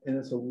 And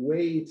it's a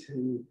way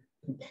to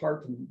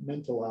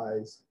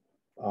compartmentalize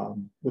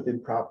within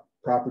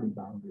property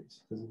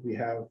boundaries, because we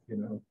have,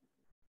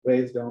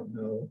 waves don't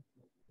know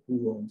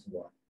who owns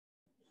what.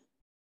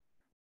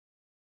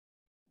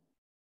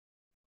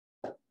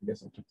 I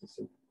guess I took the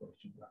super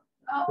question out.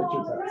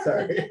 Pictures out.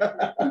 Sorry.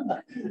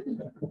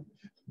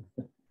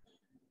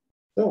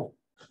 So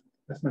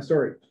that's my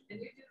story. And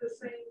you do the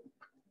same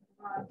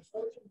on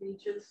ocean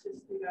beaches,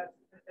 just do that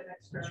an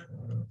extra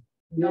element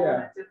in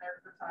there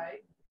for tide.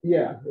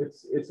 Yeah,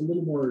 it's a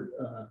little more.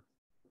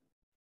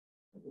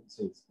 I would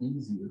say it's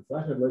easier.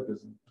 Flathead Lake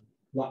is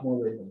a lot more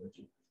wave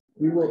energy.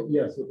 We will,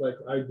 yes, like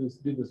I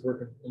just do this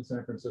work in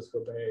San Francisco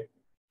Bay,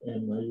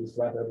 and I use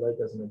Flathead Lake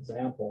as an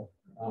example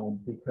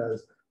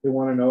because they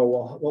want to know,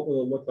 well, what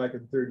will it look like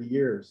in 30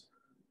 years?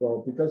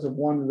 Well, because of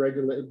one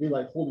regular, it'd be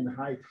like holding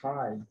high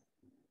tide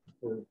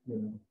for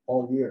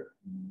all year.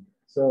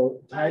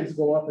 So tides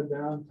go up and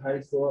down,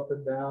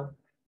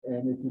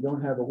 and if you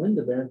don't have a wind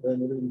event,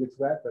 then everything gets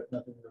wet, but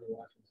nothing really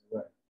washes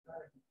away.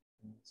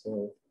 And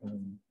so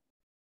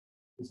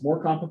it's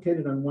more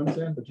complicated on one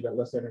end, but you got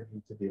less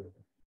energy to deal with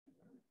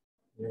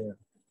it.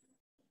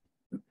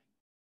 Yeah.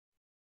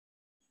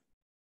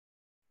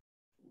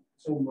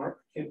 So Mark,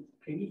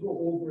 can you go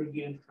over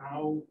again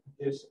how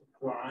this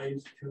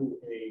applies to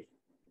a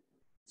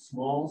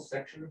small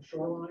section of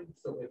shoreline?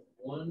 So if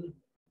one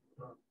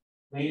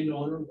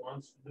landowner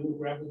wants to do a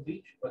gravel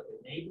beach, but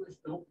the neighbors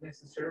don't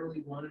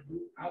necessarily want to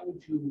do, how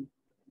would you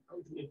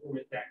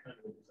implement that kind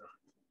of a design?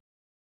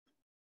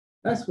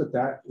 That's what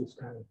that was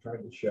kind of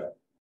trying to show.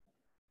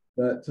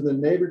 But to the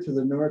neighbor to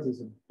the north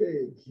is a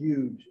big,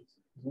 huge, it's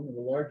one of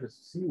the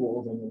largest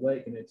seawalls on the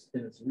lake, and it's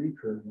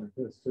recurved like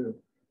this too.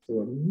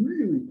 So it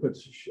really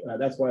puts,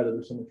 that's why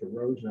there's so much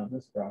erosion on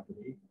this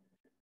property.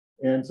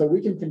 And so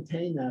we can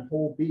contain that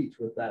whole beach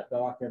with that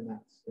dock and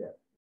that skip.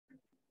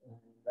 And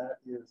that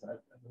is, I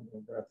don't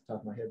remember off the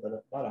top of my head,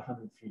 but about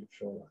 100 feet of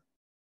shoreline.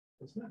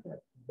 It's not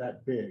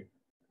that big.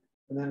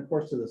 And then of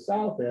course to the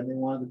south end, they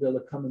wanted to be able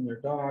to come in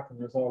their dock, and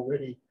there's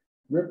already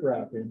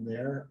riprap in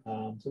there.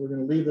 So we're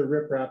going to leave the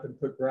riprap and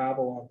put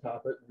gravel on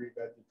top of it and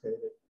revegetate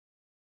it.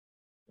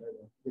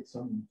 Get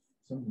some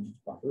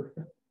buffer.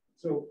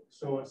 So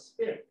a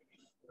spit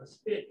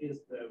is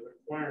the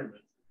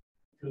requirement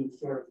to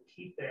sort of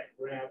keep that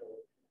gravel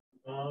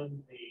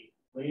on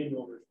the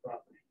landowner's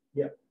property.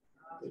 Yep.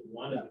 They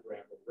wanted the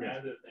gravel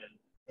rather than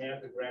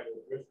have the gravel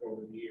drift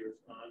over the years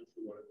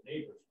onto one of the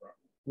neighbor's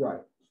property.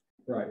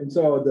 Right. And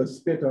so the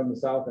spit on the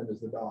south end is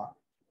the dock,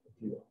 if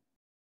you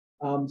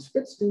will.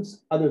 Spits do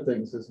other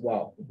things as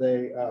well.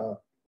 They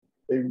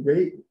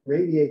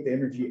radiate the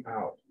energy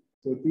out.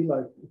 So it'd be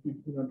like if you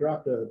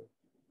dropped a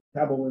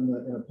pebble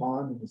in a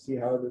pond and you see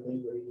how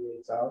everything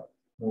radiates out.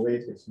 The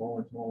waves get smaller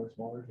and smaller and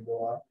smaller as you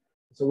go out.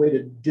 It's a way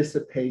to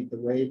dissipate the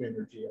wave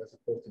energy as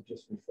opposed to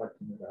just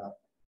reflecting it out.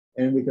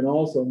 And we can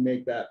also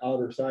make that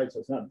outer side so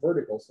it's not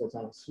vertical, so it's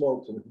on a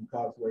slope, so we can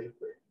cause wave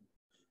breaking.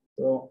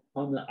 So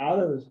on the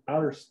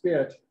outer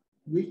spit,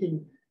 we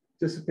can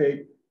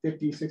dissipate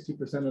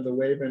 50–60% of the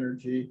wave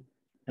energy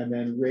and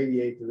then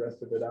radiate the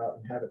rest of it out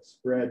and have it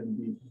spread and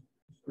be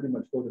pretty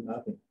much go to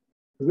nothing.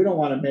 Because we don't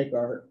want to make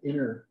our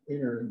inner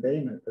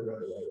embayment go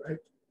right away, right?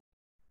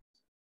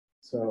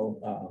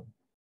 So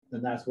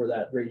and that's where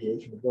that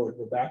radiation would go. It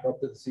would go back up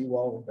to the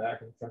seawall and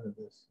back in front of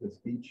this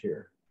beach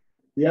here.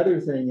 The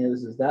other thing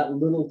is that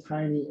little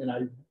tiny, and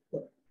I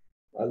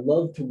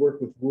love to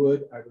work with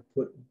wood. I would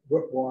put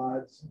root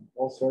wads and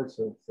all sorts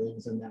of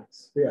things in that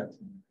spit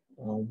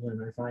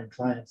when I find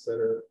clients that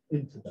are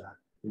into that.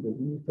 Because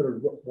when you put a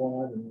root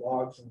wad and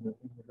logs in the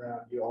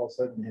ground, you all of a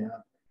sudden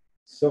have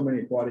so many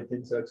aquatic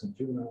insects and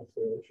juvenile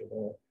fish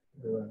all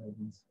around.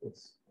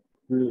 It's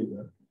really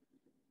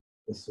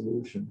the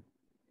solution.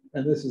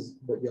 And this is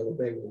what Yellow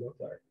Bay will look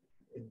like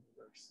in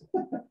reverse.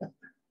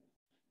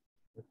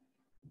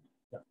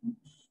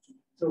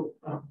 So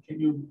can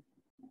you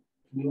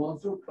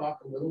also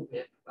talk a little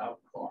bit about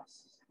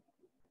costs?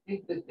 I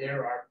think that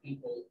there are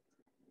people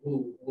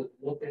who would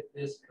look at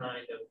this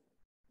kind of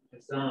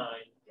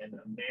design and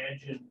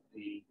imagine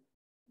the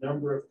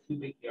number of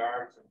cubic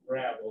yards of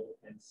gravel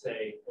and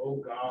say, oh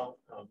God,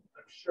 I'm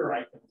sure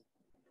I can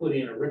put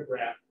in a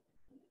riprap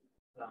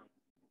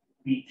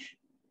beach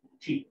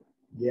cheaper.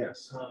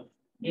 Yes.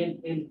 And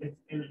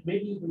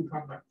maybe you can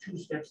talk about two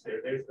steps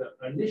there. There's the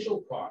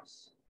initial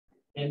costs,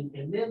 and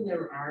then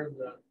there are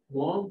the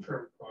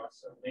long-term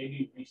costs of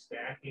maybe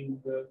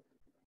restacking the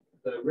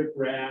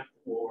riprap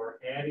or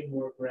adding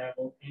more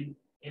gravel,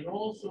 and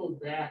also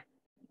that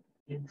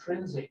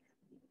intrinsic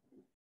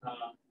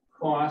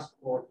cost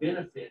or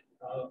benefit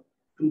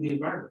to the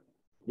environment.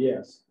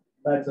 Yes,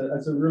 that's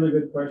a really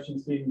good question,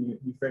 Stephen.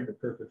 You framed it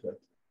perfectly.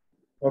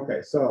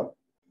 Okay, so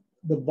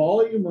the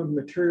volume of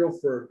material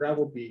for a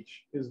gravel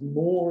beach is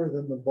more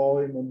than the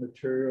volume of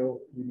material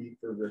you need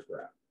for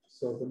riprap.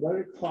 So what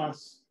it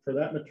costs for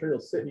that material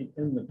sitting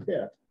in the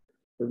pit,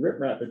 the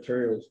riprap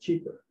material is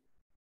cheaper.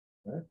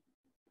 Right?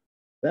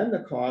 Then the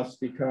costs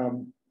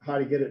become how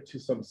to get it to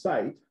some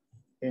site,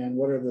 and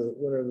what are the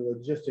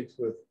logistics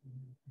with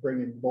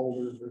bringing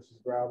boulders versus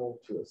gravel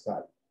to a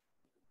site.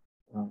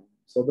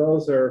 So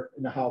those are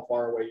how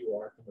far away you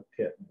are from the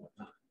pit and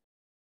whatnot.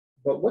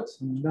 But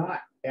what's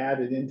not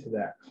added into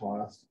that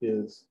cost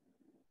is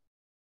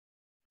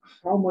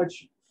how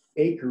much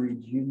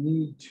acreage you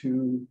need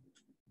to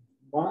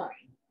mine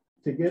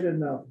to get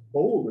enough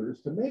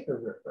boulders to make a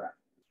riprap.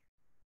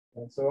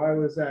 And so I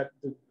was at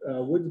the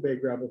Woods Bay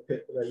gravel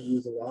pit that I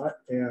use a lot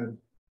and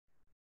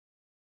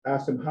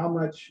asked him how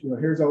much,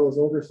 here's all those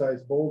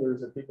oversized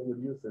boulders that people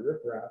would use for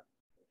riprap.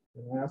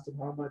 And I asked him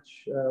how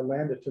much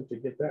land it took to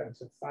get that. And he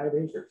said 5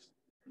 acres.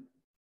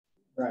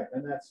 Right,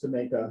 and that's to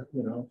make a,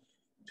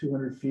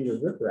 200 feet of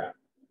riprap.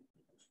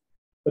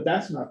 But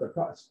that's not the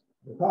cost.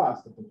 The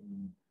cost that the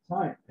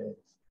client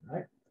pays,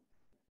 right?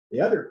 The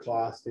other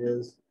cost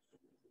is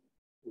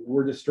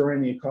we're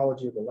destroying the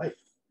ecology of the lake.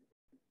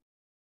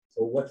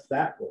 So what's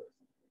that worth?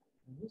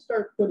 When you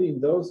start putting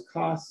those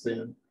costs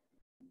in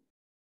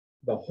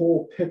the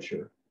whole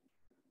picture,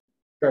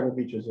 gravel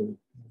beaches are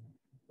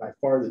by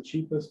far the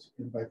cheapest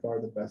and by far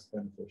the best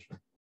beneficial.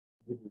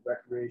 It gives you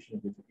recreation,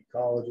 it gives you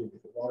ecology, it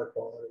gives you water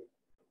quality.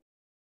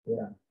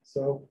 Yeah,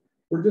 so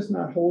we're just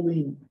not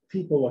holding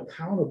people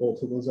accountable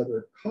to those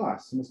other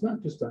costs. And it's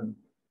not just on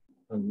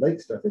lake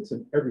stuff, it's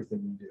in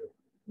everything we do.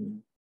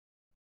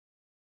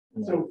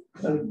 So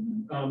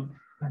I'm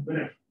going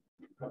to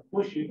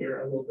push you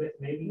here a little bit,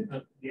 maybe.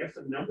 Do you have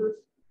some numbers?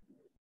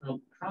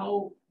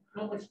 How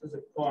much does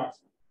it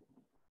cost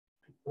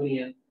to put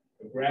in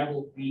a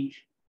gravel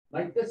beach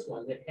like this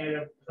one that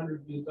had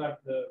 100, you thought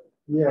the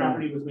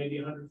property was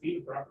maybe 100 feet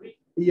of property?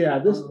 Yeah,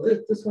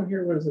 this one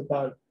here was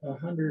about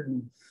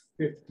 $150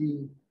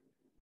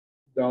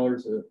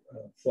 a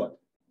foot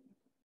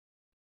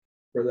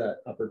for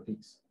that upper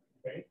piece.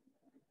 Okay.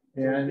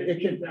 And so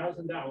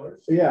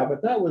 $15,000. Yeah,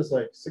 but that was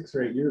like 6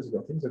 or 8 years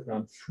ago. Things have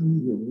gone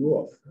through the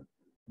roof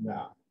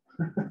now.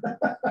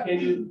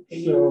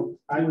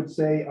 I would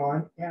say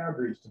on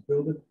average to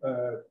build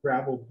a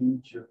gravel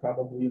beach, you're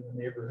probably in the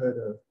neighborhood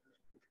of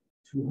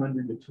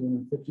 $200 to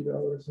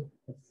 $250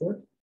 a foot.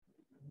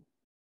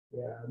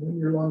 Yeah, and then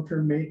your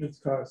long-term maintenance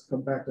costs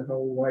come back to how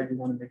wide you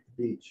want to make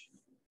the beach.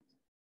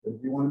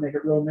 If you want to make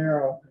it real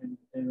narrow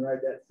and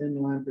ride that thin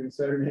line between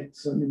Saturday night and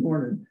Sunday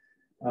morning,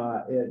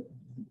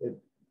 it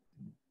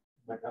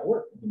might not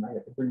work. You might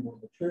have to bring more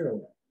material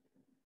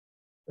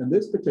in. And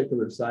this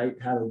particular site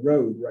had a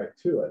road right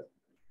to it,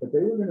 but they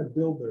were going to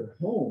build their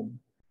home,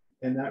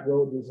 and that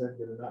road was then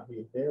going to not be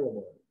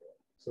available anymore.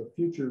 So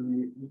future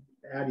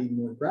adding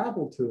more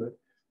gravel to it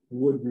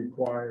would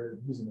require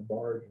using a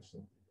barge or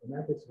something, and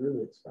that gets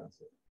really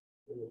expensive.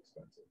 Really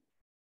expensive.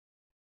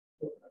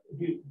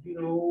 Do you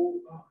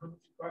know how much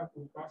it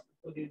would cost to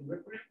put in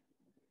riprap?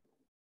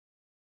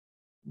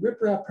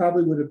 Riprap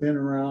probably would have been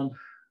around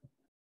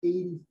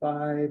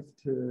 $85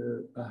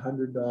 to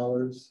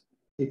 $100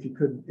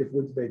 if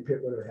Woods Bay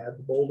Pit would have had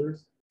the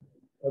boulders.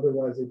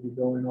 Otherwise, they'd be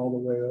going all the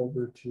way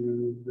over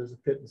to, there's a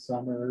pit in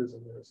Summers,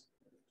 and there's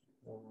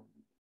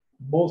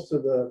most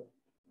of the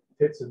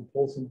pits in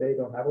Folsom Bay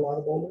don't have a lot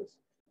of boulders.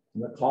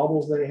 And the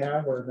cobbles they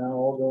have are now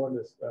all going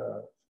to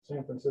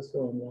San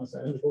Francisco and Los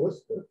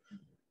Angeles.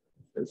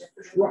 There's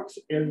trucks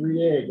every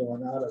day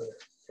going out of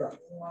there.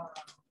 Wow.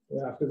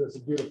 Yeah, because it's a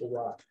beautiful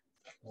rock.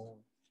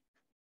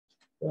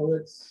 So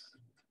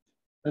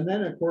and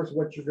then of course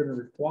what you're going to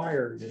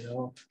require,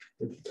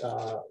 if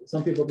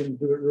some people can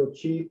do it real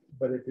cheap,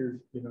 but if you're,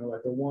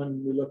 like the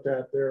one we looked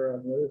at there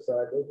on the other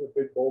side, those were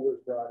big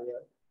boulders brought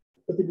in,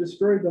 but they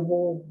destroyed the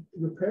whole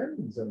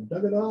repairing zone,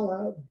 dug it all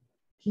out,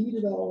 keyed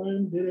it all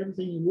in, did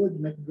everything you would to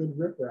make a good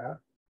riprap,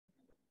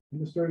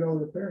 and destroyed all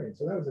the repairing.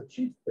 So that was a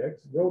cheap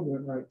fix. The road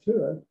went right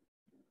to it.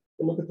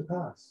 But look at the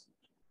costs.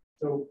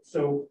 So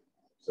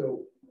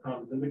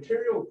the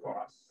material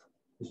costs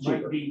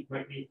might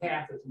be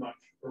half as much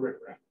for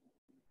riprap.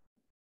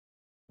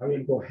 I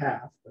wouldn't go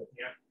half, but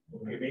yeah,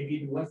 okay, maybe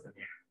even less than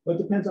half. But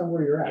it depends on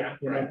where you're at.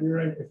 Yeah, right,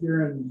 right, if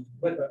you're in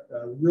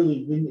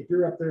if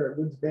you're up there at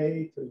Woods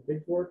Bay to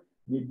Big Fork,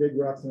 you need big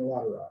rocks and a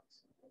lot of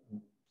rocks.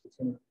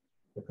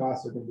 The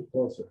costs are going to be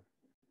closer.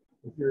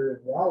 If you're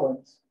in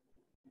Rollins,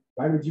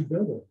 why would you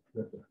build a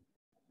riprap?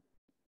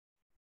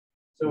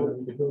 So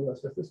you could build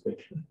us with this big.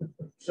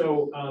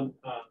 So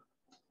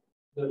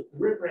the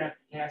riprap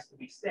has to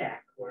be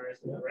stacked, whereas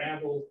the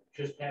gravel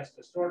just has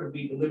to sort of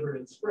be delivered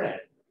and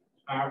spread.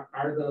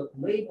 Are the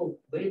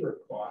labor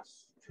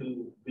costs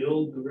to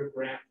build the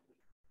riprap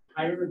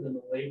higher than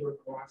the labor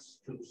costs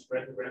to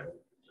spread the gravel?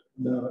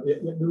 No,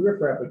 the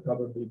riprap would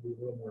probably be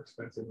a little more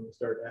expensive when you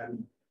start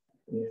adding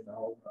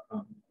all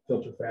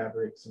filter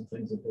fabrics and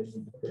things that they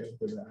need to pay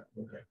into that.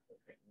 Okay.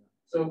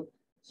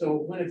 So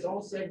when it's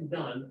all said and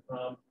done,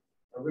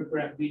 a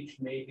riprap beach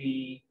may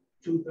be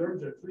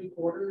 2/3 or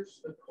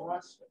 3/4 the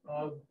cost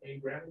of a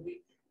gravel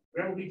beach.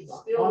 Gravel beach is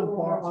still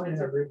on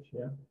average,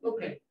 yeah.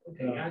 Okay.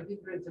 I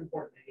think that it's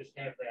important to just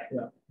have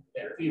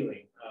that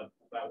feeling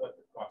about what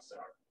the costs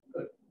are.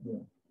 Good. Yeah.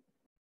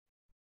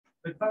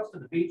 The cost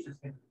of the beach is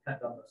going to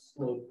depend on the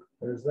slope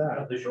There's that.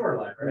 of the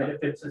shoreline, right? Yeah.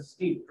 If it's a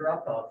steep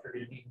drop off, you're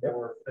going to need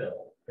more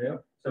fill. Yeah.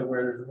 So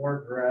where there's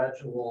more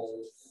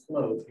gradual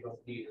slope, you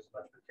don't need as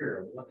much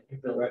material. The one that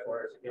you built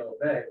for us at Yellow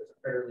Bay was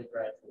a fairly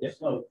gradual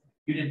slope.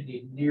 You didn't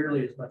need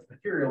nearly as much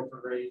material to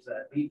raise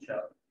that beach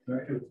up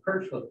to its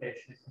perch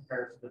location in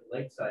comparison to the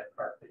lakeside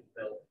park that you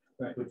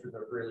built, which was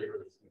a really,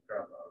 really steep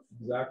drop off.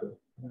 Exactly.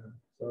 Yeah.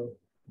 So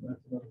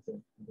that's another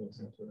thing.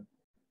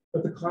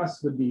 But the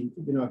cost would be,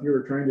 if you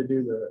were trying to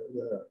do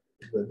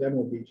the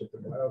demo beach at the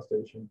bio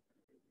station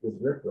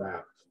with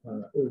riprap,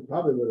 it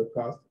probably would have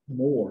cost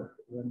more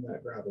than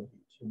that gravel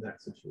beach in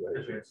that situation.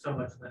 Because we had so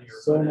much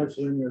linear much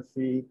linear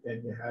feet,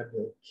 and you had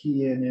to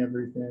key in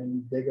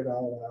everything, dig it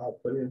all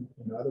out, put in,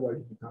 otherwise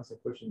you'd be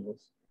constantly pushing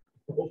those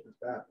boulders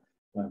back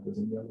like it was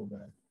in Yellow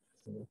Bay.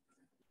 So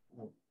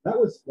that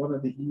was one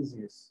of the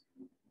easiest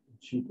and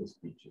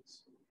cheapest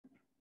beaches.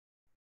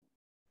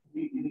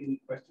 Any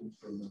questions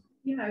from them?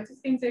 Yeah, I was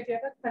just going to say, if you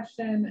have a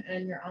question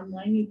and you're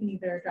online, you can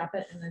either drop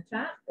it in the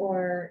chat,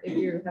 or if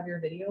you have your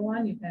video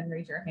on, you can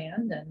raise your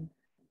hand and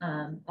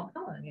I'll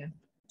call on you.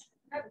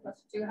 I have a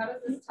question too. How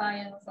does this tie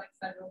in with like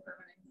federal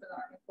permitting for the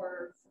Army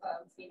Corps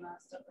of FEMA,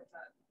 stuff like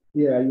that?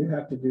 Yeah, you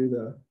have to do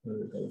the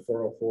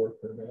 404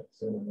 permit,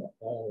 so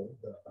all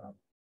of the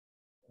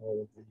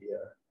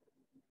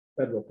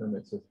federal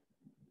permits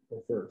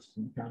go first,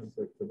 and counties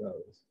wait for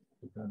those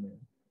to come in.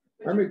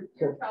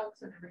 Your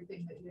calcs and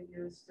everything that you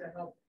use to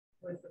help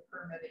with the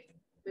permitting,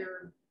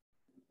 they're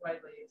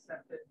widely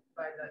accepted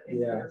by the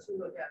engineers who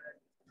look at it.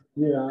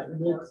 Yeah,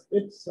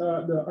 it's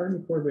the Army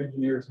Corps of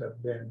Engineers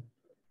have been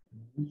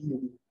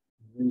really,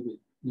 really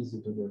easy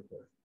to work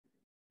with.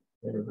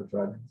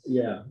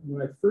 Yeah,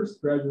 when I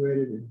first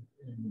graduated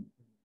and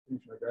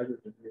finished my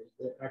graduate degree,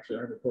 actually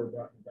Army Corps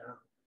brought me down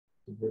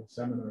to give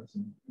seminars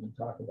and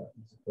talk about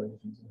these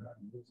equations and how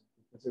to use it,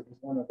 because it was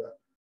one of the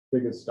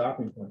biggest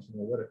stopping points.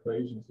 What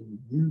equations do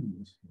we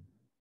use?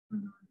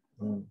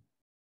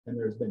 And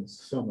there's been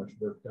so much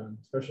work done,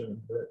 especially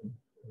in Britain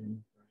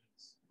and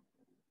France.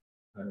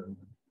 I don't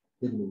know,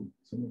 Italy,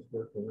 so much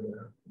work over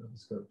there, Nova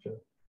Scotia.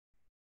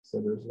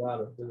 So there's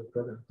a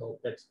program called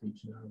X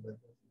Beach now that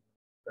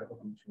gravel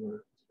beach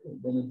work.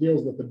 When it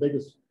deals with the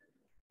biggest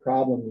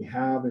problem we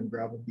have in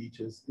gravel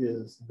beaches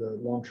is the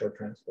longshore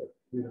transport.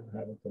 We don't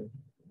have a place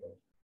to go.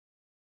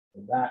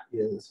 And that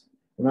is,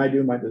 when I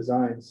do my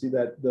design, see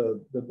that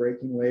the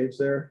breaking waves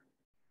there,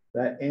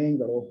 that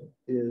angle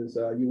is,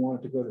 you want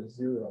it to go to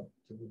 0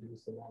 to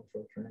reduce the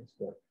longshore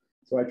transport.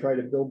 So I try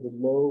to build the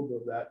lobe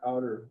of that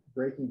outer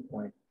breaking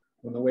point.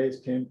 When the waves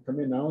come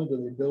in, not only do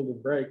they build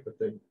and break, but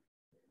they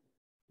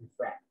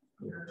refract,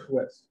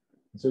 twist.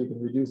 And so you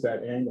can reduce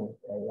that angle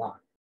a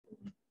lot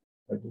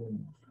by doing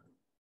that.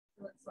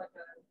 So it's like a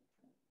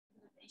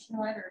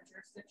nationwide or a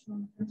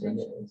jurisdictional It's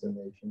implementation? a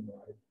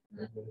nationwide.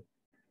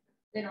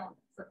 They don't,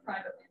 for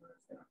private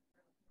landlords, they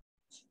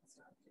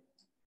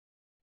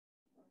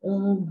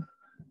don't.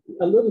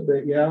 A little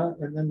bit, yeah.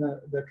 And then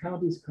the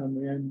counties come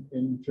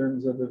in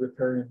terms of the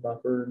riparian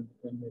buffer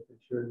and making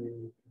sure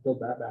you build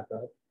that back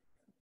up.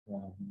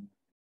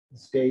 The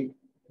state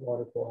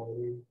water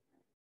quality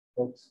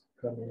folks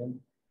come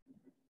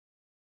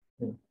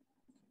in.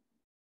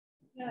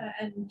 Yeah,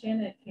 and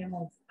Janet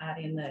Campbell's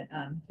adding that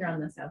here on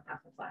the south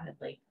half of Flathead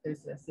Lake,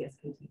 there's a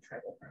CSKT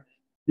tribal permit.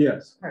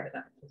 Yes. Part of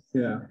that.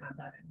 Yeah. Add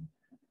that in.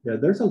 Yeah,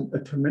 there's a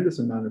tremendous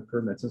amount of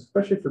permits,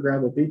 especially for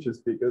gravel beaches,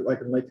 because like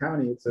in Lake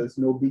County, it says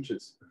no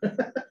beaches.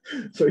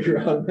 So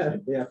you're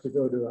automatically have to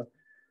go to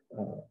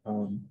a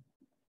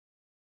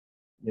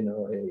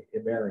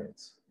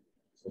variance.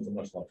 So it's a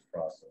much longer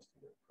process.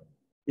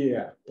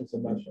 Yeah, it's a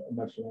much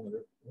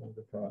longer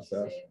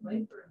process Say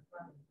Lake or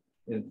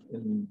Flathead?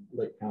 in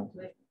Lake County.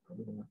 Lake.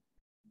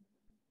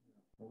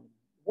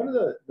 One of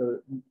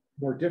the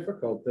more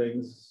difficult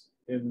things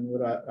in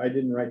what I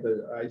didn't write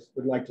that I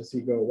would like to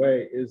see go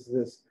away is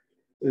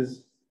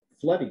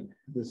flooding.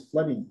 This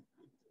flooding,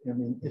 I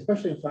mean,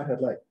 especially in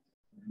Flathead Lake.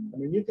 I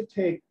mean, you could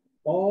take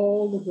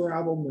all the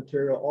gravel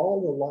material,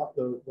 all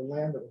the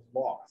land that was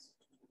lost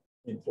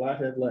in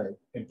Flathead Lake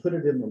and put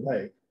it in the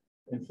lake,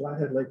 and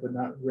Flathead Lake would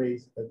not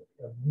raise a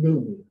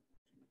millimeter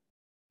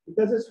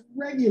because it's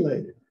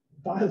regulated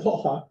by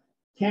law,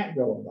 can't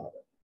go above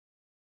it.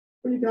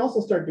 But you can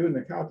also start doing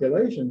the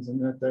calculations, and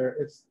that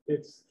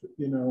it's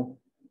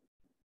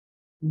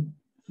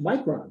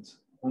microns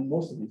on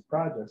most of these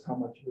projects, how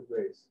much you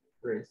would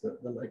raise the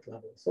lake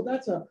level. So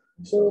that's a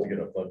You still have to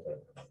get a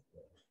floodplain.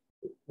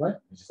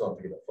 what? You still have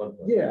to get a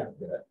floodplain. Yeah,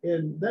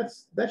 and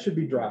that should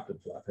be dropped in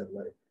Flathead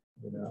Lake.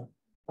 The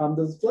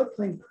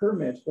floodplain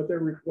permits, what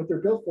they're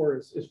built for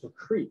is for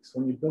creeks.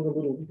 When you build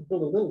you can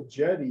build a little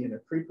jetty in a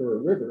creek or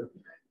a river,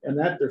 and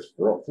that there's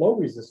flow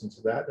resistance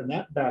to that, and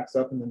that backs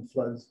up and then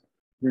floods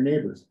your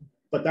neighbors.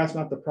 But that's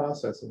not the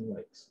process in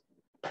lakes.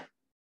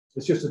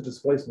 It's just a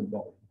displacement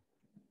volume.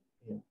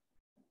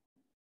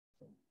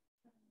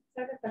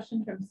 I have a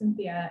question from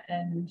Cynthia,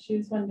 and she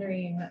was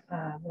wondering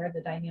where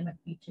the dynamic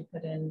beach you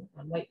put in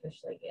on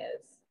Whitefish Lake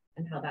is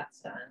and how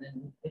that's done,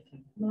 and if you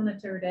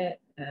monitored it,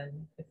 and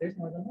if there's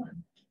more than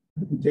one.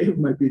 Dave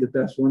might be the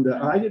best one to.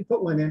 I didn't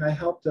put one in. I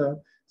helped.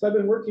 So I've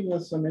been working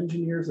with some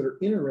engineers that are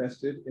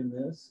interested in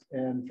this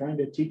and trying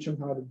to teach them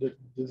how to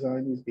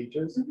design these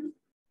beaches.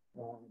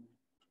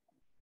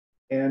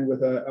 And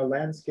with a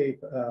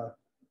landscape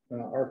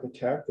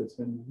architect that's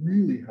been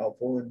really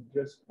helpful and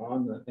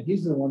and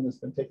he's the one that's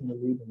been taking the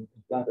lead in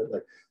Flathead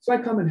Lake. So I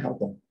come and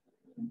help him.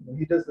 When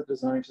he does the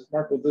design, says,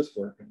 Mark, will this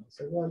work? And I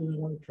say, well, you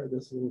want to try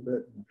this a little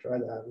bit and try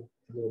that a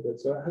little bit.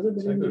 So has it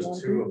been? I think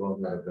there's 2 of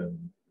them that have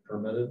been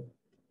permitted,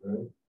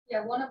 right?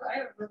 Yeah, I have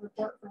a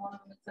report for one of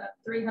them. It's at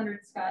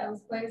 300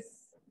 Skiles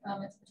Place.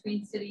 It's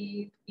between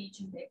City Beach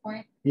and Bay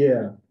Point.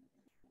 Yeah.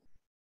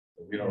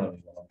 We don't have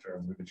any long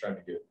term. We've been trying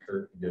to get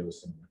Kurt to give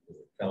us some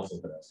council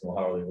for that. So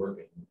how are they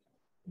working?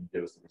 And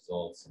give us the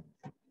results and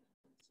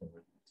so we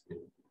get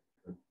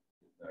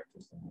back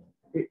to some.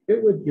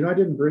 It would, I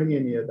didn't bring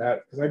any of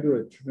that because I do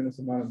a tremendous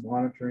amount of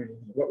monitoring.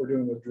 What we're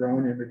doing with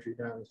drone imagery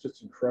now is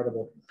just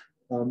incredible.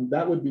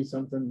 That would be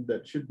something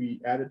that should be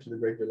added to the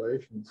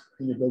regulations.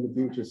 When you build a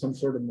beach, is some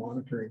sort of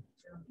monitoring.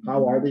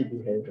 How are they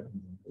behaving?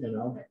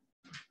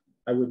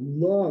 I would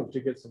love to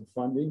get some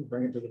funding,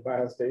 bring it to the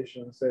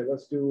biostation and say,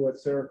 let's do what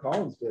Sarah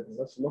Collins did. And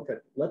let's look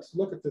at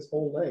this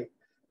whole lake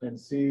and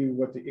see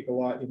what the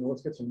ecological,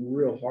 let's get some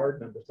real hard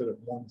numbers instead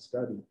of one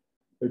study.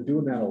 They're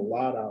doing that a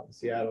lot out in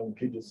Seattle and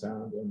Puget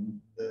Sound,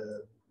 and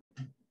the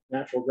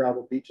natural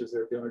gravel beaches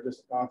there are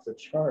just off the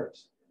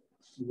charts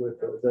with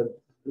the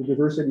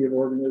diversity of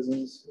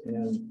organisms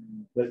and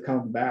that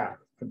come back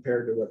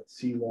compared to what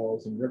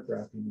seawalls and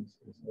riprapping is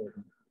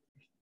holding.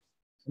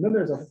 And then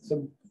there's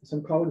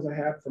some colleagues I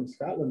have from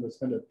Scotland that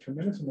spend a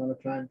tremendous amount of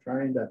time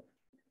trying to,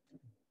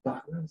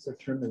 what is the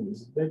term they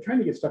use? They're trying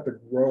to get stuff to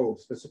grow,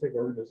 specific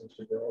organisms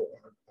to grow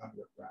on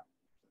riprap.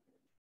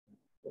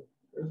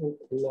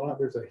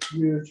 There's a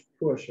huge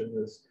push in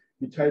this.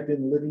 You type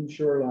in living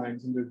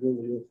shorelines into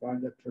Google, you'll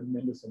find a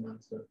tremendous amount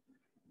of stuff,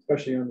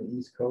 especially on the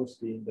East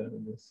Coast being done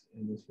in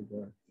this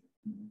regard.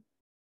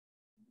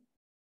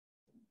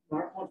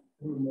 Mark, one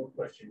more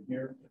question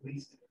here, at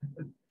least.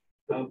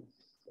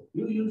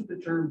 You used the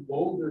term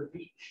boulder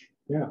beach.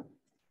 Yeah.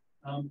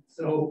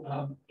 So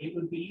it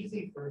would be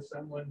easy for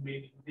someone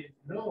maybe who didn't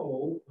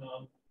know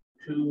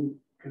to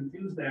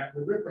confuse that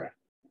with riprap.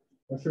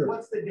 Oh, sure.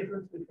 What's the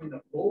difference between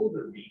a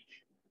boulder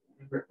beach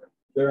and riprap?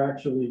 They're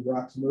actually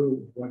rocks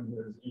move when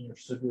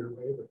there's severe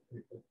wave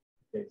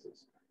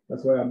cases.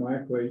 That's why on my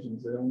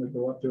equations, they only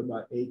go up to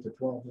about 8 to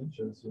 12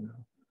 inches, you know.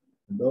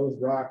 And those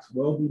rocks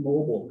will be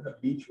mobile.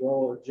 That beach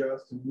will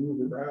adjust and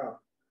move around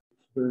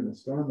during a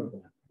storm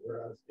event.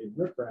 Whereas a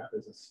riprap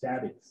is a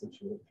static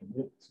situation.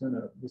 It's going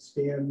to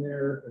stand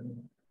there, and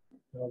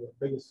you know, the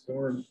biggest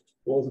storm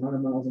blows 100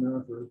 miles an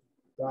hour for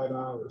 5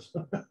 hours,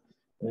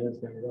 and it's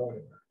going to go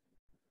anywhere.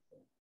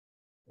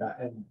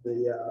 And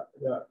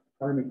the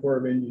Army Corps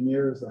of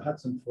Engineers, the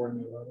Hudson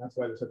formula, that's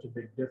why there's such a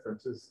big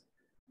difference, is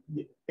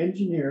the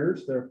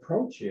engineers, their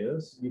approach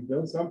is you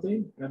build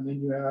something and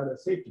then you add a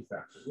safety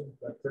factor,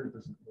 like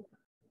 30% more.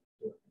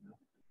 You know,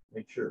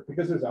 make sure,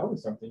 because there's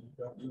always something you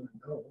don't even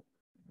know.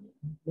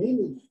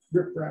 Mainly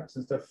ripraps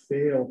and stuff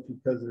fail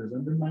because there's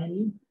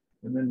undermining,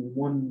 and then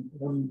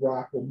one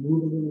rock will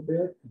move a little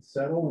bit and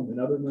settle, and then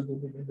other ones will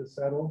begin to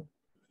settle.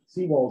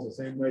 Seawalls the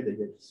same way, they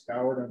get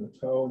scoured on the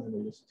toe and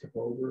then they just tip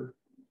over.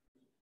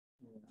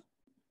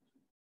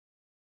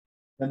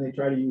 And they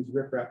try to use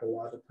riprap a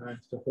lot of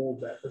times to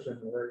hold that person in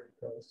the Oregon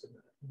coast and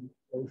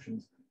the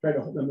oceans. Try to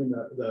hold them in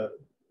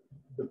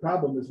the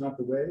problem is not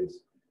the waves,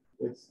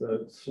 it's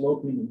the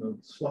sloping and the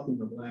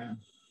sloughing of land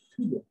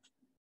to the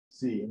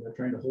sea, and they're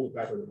trying to hold it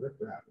back with a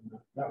riprap, and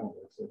that won't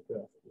work so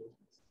well.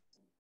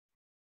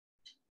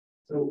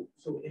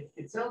 So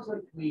it sounds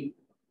like to me,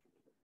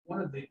 one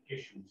of the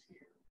issues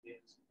here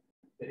is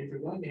that if you're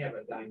going to have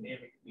a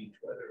dynamic beach,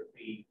 whether it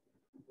be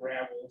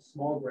gravel,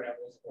 small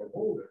gravels, or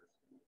boulders,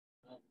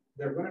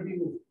 they're going to be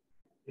moving.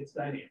 It's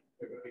dynamic.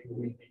 They're going to be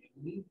moving, and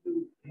you need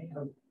to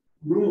have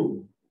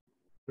room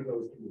for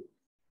those to move.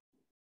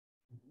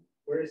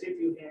 Whereas if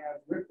you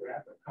have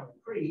riprap or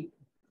concrete,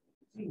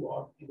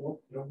 seawall, you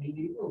don't need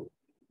any room.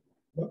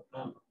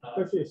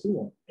 Especially a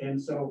seawall.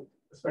 And so,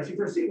 especially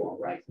for a seawall,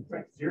 right?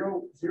 Right.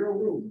 Zero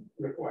room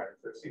required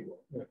for a seawall.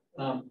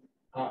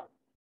 Yeah.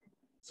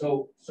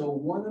 So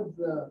one of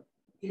the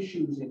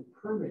issues in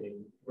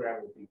permitting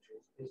gravel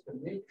beaches is to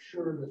make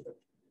sure that the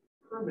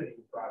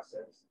permitting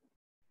process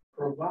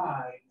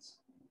provides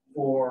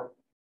for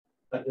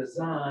a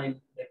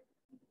design that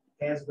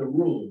has the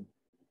room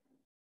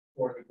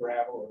for the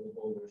gravel or the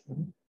boulders.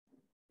 And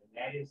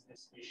that is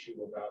this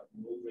issue about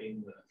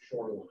moving the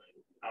shoreline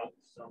out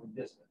some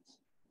distance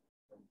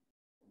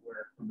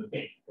from the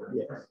bank where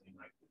it currently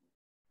might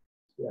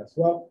be. Yes,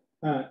 well,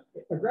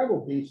 a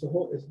gravel beach, the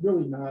whole is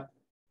really not,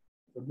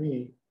 for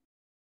me,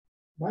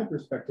 my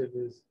perspective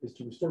is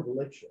to restore the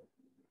lake shore.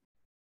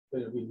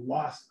 That we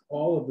lost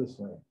all of this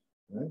land,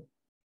 right?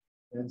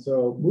 And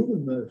so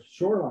moving the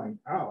shoreline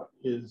out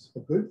is a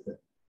good thing,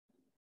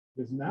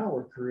 because now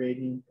we're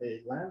creating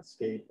a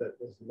landscape that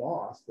was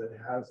lost that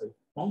has a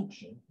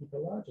function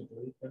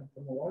ecologically and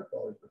from a water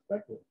quality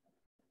perspective.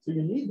 So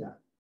you need that.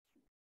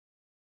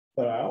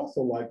 But I also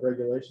like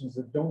regulations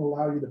that don't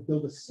allow you to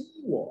build a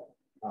seawall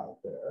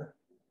out there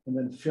and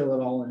then fill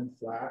it all in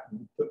flat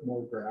and put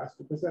more grass,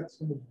 because that's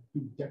going to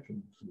be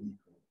detrimental to the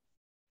ecosystem.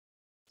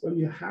 So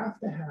you have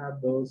to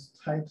have those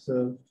types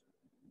of,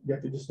 you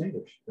have to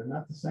distinguish. They're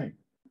not the same.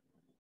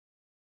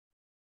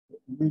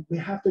 We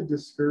have to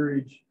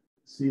discourage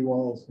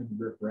seawalls and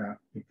riprap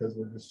because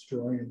we're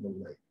destroying the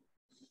lake.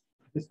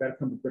 Just got to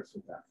come to grips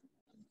with that.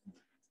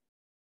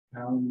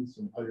 Counties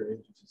and other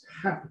agencies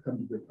have to come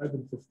to grips. I've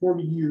been for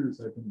 40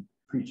 years, I've been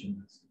preaching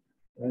this,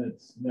 and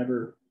it's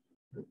never,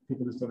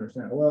 people just don't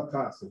understand. Well,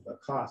 cost is the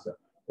cost.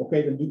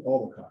 Okay, then do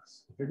all the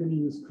costs. If you're going to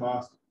use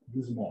cost,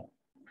 use them all.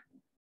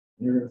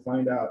 And you're going to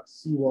find out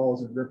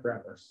seawalls and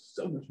riprap are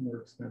so much more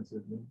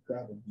expensive than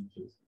gravel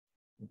beaches.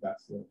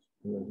 That's the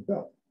way to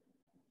go.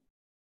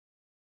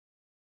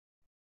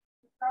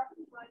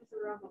 Property lines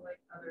around the lake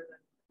other than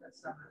the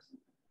summers.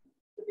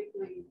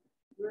 Typically,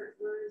 where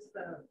is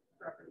the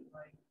property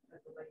line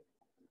at the lake?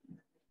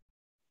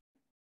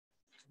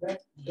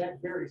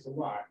 That varies a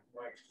lot in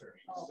my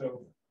experience.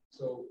 Oh.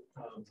 So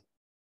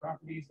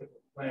properties that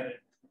were planted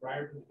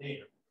prior to the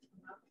dam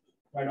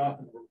quite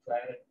often were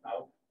planted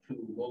out to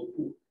low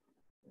pool.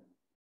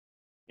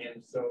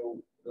 And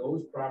so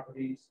those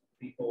properties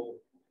people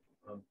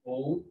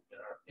own and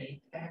are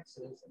paying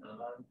taxes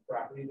on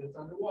property that's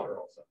underwater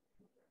also.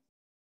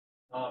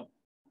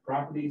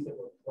 Properties that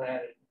were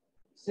platted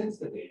since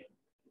the dam,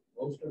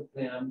 most of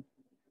them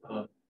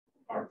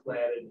are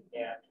platted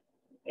at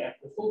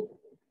the full pool.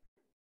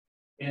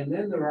 And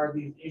then there are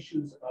these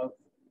issues of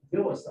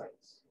villa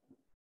sites,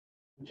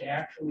 which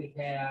actually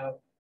have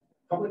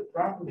public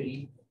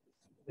property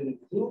that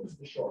includes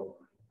the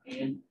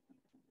shoreline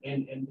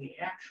and the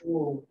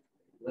actual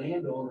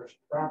landowner's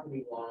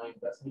property line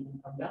doesn't even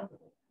come down to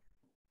them.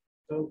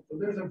 So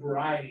there's a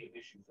variety of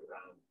issues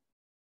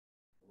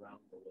around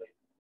the lake.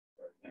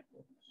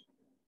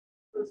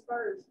 So as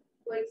far as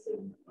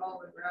placing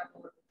all the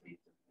gravel at the face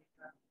of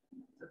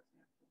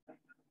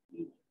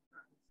the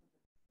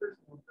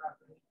personal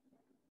property,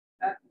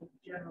 that would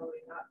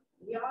generally not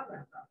be on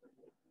that property.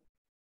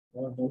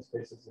 Well, in most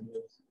cases it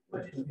is.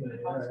 But it's in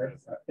most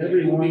cases.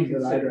 Every one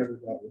that I've ever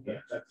dealt with,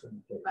 that's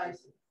in the case. I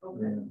see.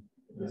 Okay.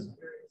 Just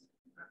curious.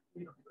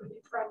 You know, any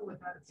problem with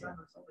that in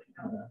summer, so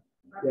like, no.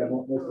 Yeah,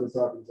 most of the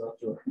properties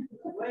offshore.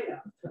 Way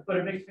up. But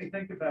it makes me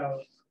think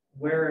about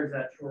where is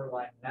that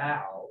shoreline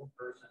now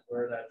versus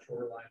where that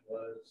shoreline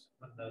was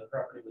when the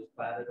property was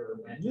platted or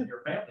when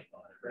your family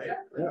bought it, right?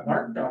 Yeah.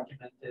 Mark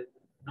documented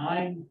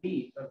 9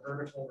 feet of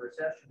vertical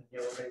recession in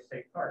Yellow Bay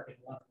State Park in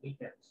one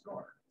weekend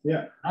storm.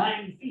 Yeah.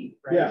 9 feet,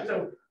 right? Yeah.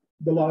 So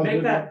The law.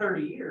 make that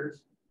 30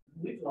 years,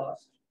 we've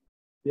lost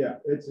Yeah,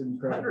 it's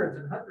incredible. hundreds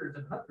and hundreds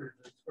and hundreds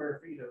of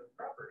square feet of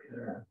property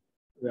there.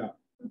 Yeah.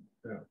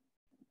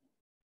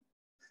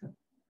 I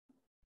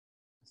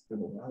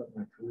spent a lot of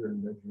my career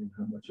in measuring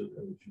how much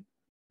erosion.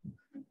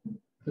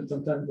 And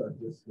sometimes I've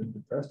just been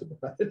depressed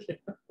about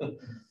it.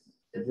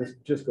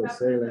 just go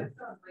sailing.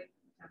 Like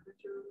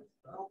temperature,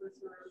 all this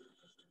erosion.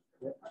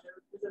 Has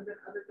there been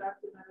other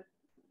documented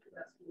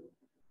rescue?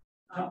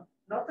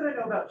 Not that I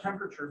know about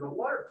temperature, but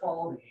water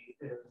quality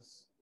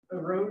is,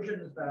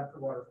 erosion is bad for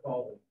water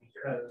quality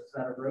because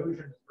that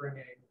erosion is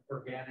bringing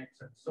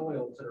organics and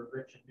soils that are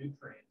rich in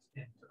nutrients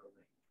into the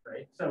lake,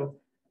 right? So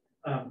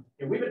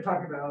we've been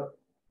talking about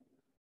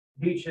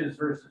beaches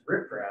versus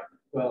riprap.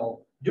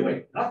 Well,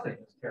 doing nothing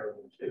is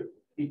terrible too,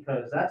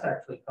 because that's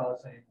actually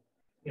causing,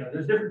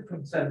 there's difference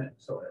between sediment and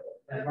soil.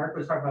 And Mark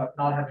was talking about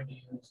not having to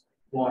use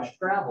washed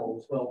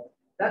gravels. Well,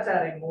 that's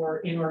adding more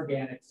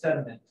inorganic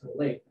sediment to the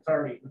lake. It's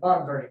already, the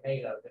bottom's already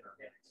made of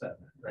inorganic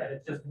sediment, right?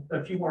 It's just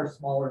a few more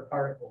smaller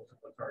particles of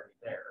what's already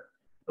there.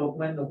 But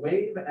when the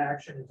wave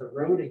action is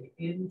eroding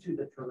into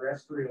the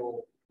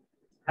terrestrial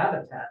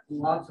habitat,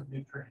 lots of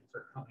nutrients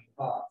are coming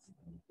off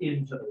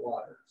into the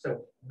water.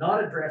 So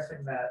not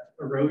addressing that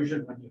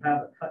erosion when you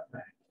have a cut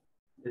bank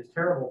is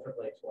terrible for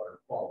lake's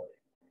water quality.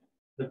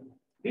 The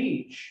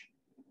beach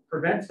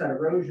prevents that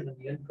erosion and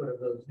the input of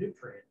those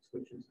nutrients,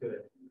 which is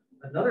good.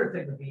 Another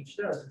thing the beach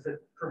does is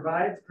it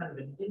provides kind of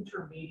an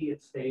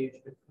intermediate stage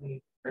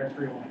between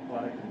terrestrial and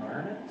aquatic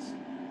environments.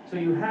 So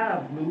you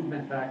have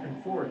movement back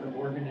and forth of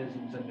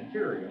organisms and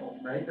material,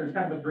 right? There's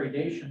kind of a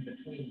gradation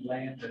between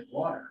land and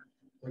water.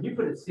 When you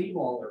put a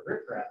seawall or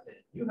riprap in,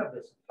 you have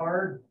this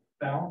hard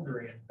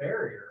boundary and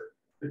barrier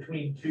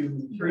between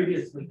two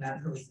previously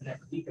naturally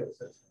connected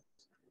ecosystems.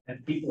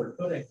 And people are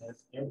putting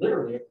this,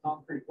 literally a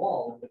concrete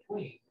wall in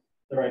between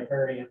the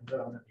riparian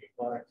zone and the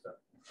aquatic zone.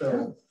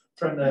 So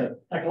from the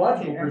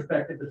ecological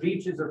perspective, the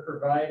beaches are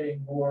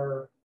providing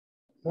more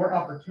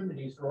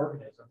opportunities for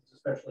organisms,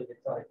 especially the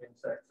aquatic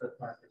insects that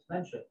Mark has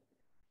mentioned.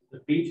 The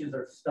beaches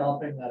are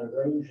stopping that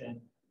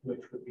erosion,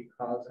 which would be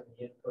causing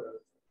the input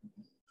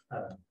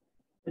of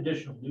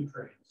additional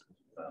nutrients.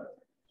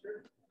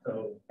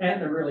 So,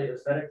 and they're really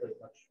aesthetically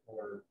much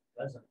more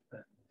pleasant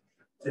than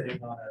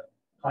sitting on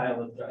a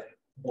pile of giant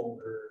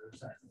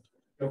boulders.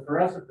 And for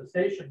us at the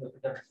station with the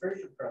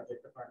demonstration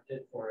project that Mark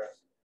did for us,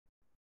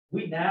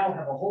 we now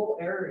have a whole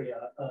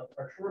area of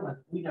our shoreline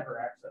we never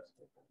accessed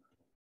before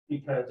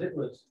because it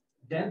was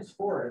dense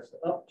forest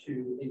up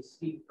to a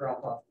steep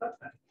drop-off cut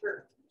bank.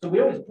 Sure. So we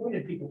always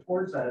pointed people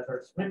towards that as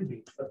our swim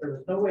beach, but there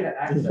was no way to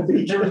access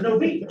it. There was no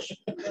beach.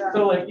 Yeah.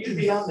 So like you'd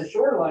be on the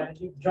shoreline and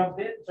you'd jump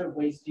into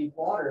waist deep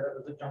water that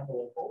was a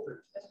jungle of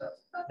boulders and stuff.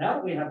 Now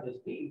that we have this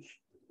beach,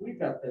 we've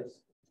got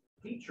this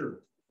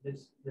feature,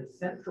 this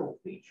central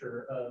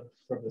feature of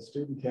from the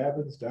student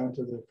cabins down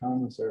to the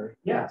commissary.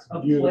 Yeah, it's a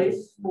beautiful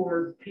place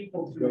for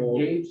people to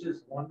engage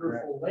this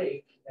wonderful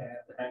lake and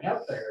hang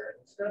out there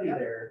and study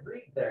there and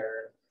read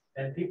there.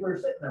 And people are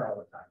sitting there all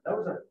the time. That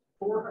was a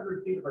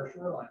 400 feet of our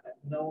shoreline that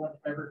no one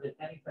ever did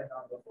anything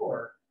on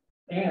before,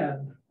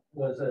 and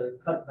was a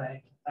cut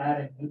bank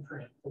adding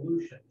nutrient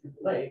pollution to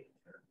the lake.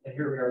 And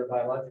here we are, the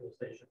biological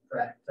station,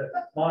 trying to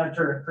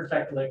monitor and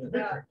protect the lake.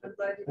 Yeah,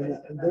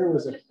 and there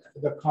was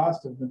the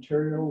cost of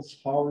materials,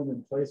 hauling,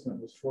 and placement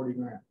was 40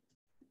 grand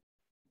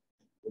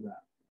for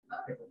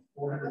that.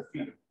 400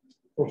 feet.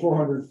 For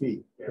 400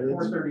 feet. Yeah,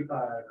 435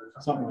 or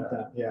something like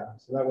that. Yeah.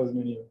 So that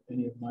wasn't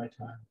any of my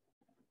time.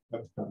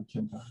 That was probably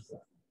 10 times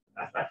that.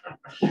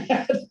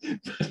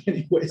 But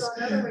anyways. So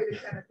another way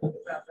to kind of think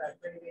about that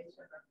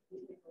gradation of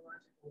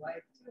ecological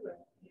life too, and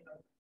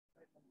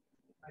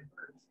like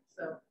birds.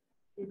 So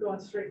you're going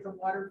straight from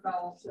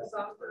waterfowl to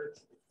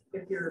songbirds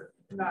if you're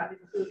not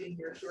including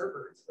your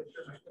shorebirds, which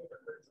are my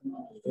favorite birds of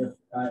all. If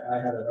I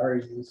had an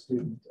REU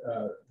student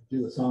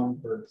do a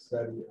songbird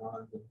study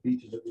on the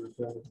beaches that we were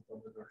building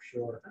on the North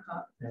Shore.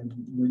 And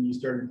when you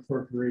start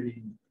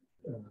incorporating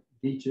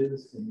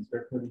beaches and you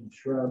start putting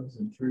shrubs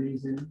and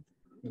trees in,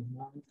 the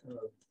amount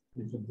of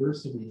the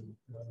diversity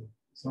of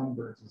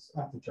songbirds is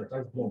off the charts. I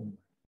was blown away.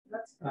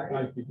 That's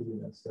I could do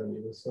that study.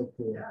 It was so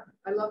cool. Yeah,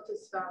 I love to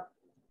stop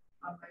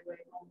on my way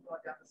home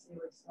going down the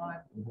Seaway Swan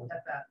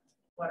at that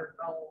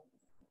waterfowl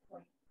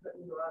point that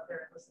we go out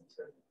there and listen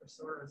to the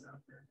soras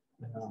out there.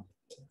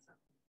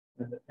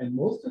 Yeah. And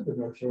most of the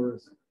North Shore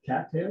is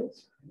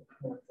cattails,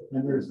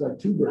 and there's like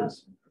two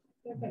birds.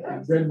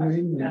 Red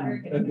wing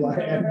and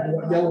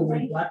yellow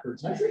wing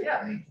blackbirds. Yeah,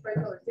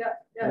 yeah.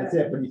 That's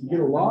it. But if you get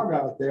a log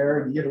out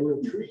there and you get a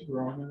little tree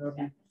growing, and there'll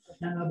be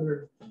 10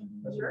 other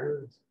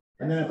birds.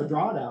 And then at the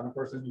drawdown, of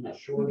course, then you get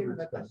shorebirds.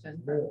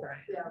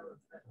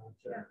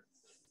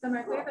 Yeah. So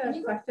Mark, we have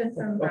a question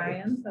from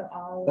Brian, so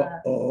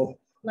I'll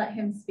let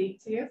him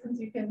speak to you since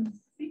you can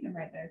see him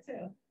right there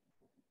too.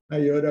 Hi,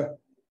 Yoda.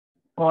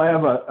 Well, I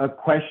have a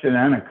question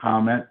and a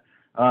comment.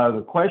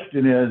 The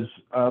question is,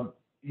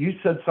 you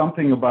said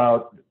something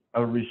about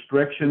a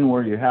restriction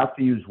where you have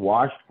to use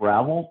washed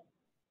gravel.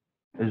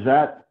 Is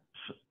that,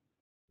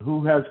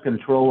 who has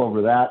control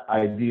over that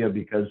idea?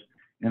 Because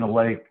in a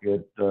lake,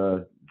 it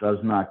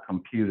does not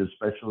compute,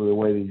 especially the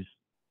way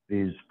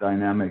these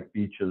dynamic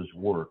beaches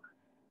work.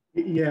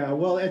 Yeah,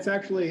 well, it's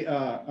actually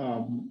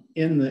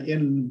in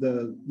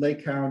the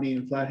Lake County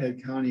and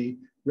Flathead County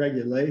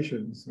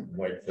regulations.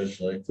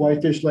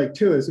 Whitefish Lake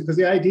too, is because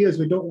the idea is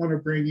we don't want to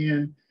bring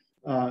in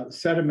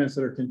sediments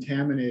that are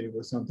contaminated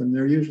with something.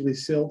 They're usually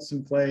silts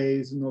and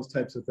clays and those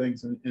types of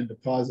things, and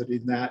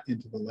depositing that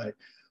into the lake.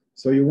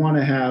 So you want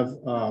to have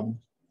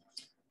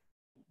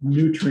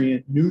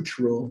nutrient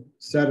neutral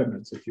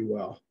sediments, if you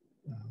will.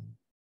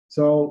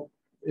 So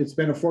it's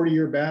been a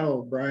 40-year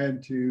battle, Brian,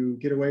 to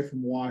get away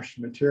from washed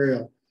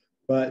material,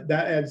 but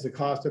that adds the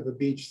cost of a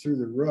beach through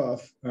the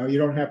roof. You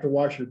don't have to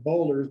wash your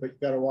boulders, but you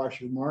got to wash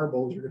your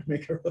marbles. You're going to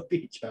make a real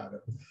beach out of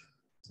it.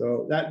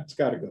 So that's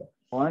got to go.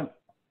 Well,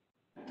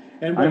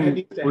 And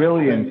I'm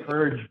really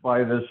encouraged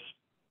by this.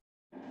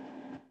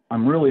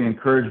 I'm really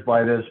encouraged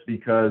by this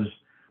because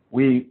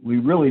we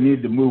really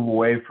need to move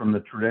away from the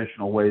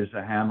traditional ways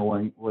of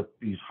handling with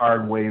these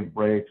hard wave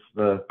breaks,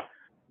 the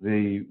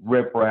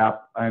riprap.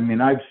 I mean,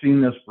 I've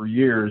seen this for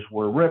years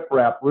where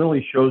riprap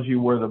really shows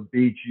you where the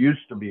beach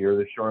used to be or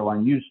the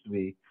shoreline used to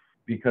be,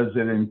 because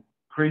it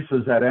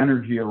increases that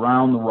energy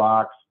around the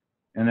rocks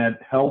and it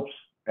helps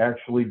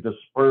actually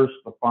disperse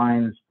the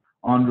fines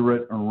under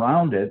it and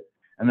around it.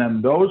 And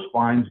then those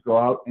fines go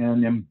out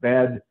and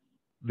embed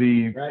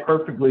the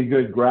perfectly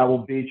good gravel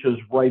beaches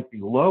right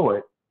below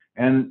it.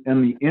 And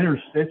the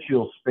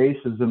interstitial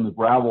spaces in the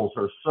gravels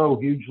are so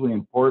hugely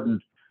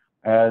important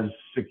as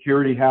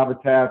security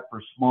habitat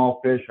for small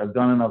fish. I've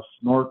done enough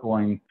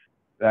snorkeling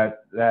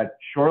that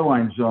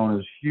shoreline zone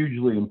is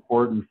hugely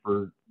important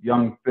for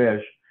young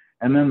fish.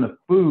 And then the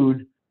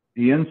food,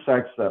 the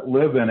insects that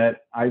live in it,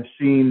 I've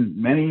seen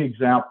many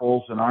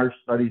examples, and our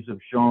studies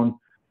have shown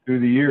through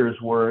the years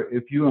where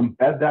if you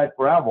embed that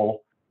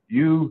gravel,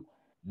 you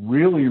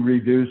really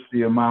reduce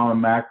the amount of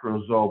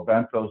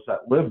macrozoobenthos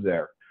that live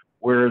there.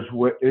 Whereas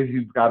if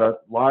you've got a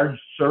large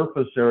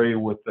surface area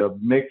with a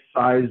mixed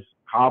size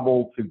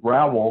cobble to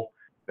gravel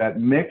that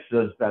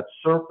mixes, that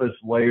surface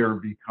layer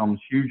becomes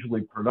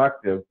hugely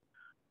productive,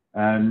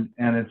 and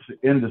it's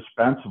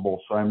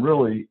indispensable. So I'm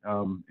really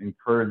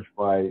encouraged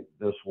by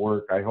this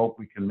work. I hope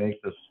we can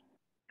make this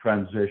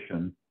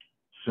transition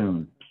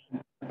soon.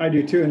 I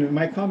do too. And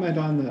my comment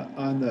on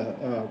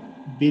the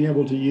being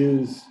able to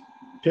use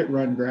pit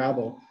run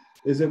gravel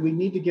is that we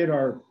need to get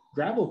our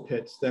gravel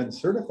pits then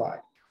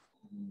certified.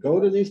 Go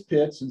to these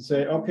pits and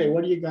say, okay,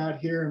 what do you got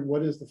here, and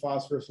what is the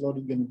phosphorus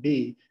loading going to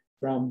be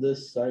from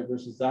this site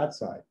versus that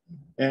site?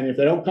 And if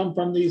they don't come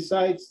from these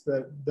sites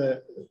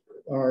that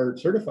are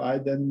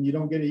certified, then you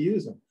don't get to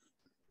use them.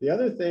 The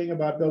other thing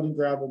about building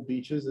gravel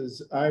beaches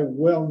is I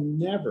will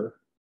never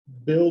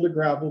build a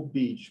gravel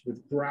beach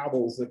with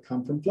gravels that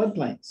come from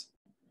floodplains.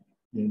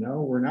 You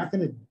know, we're not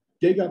going to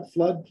dig up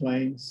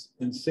floodplains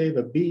and save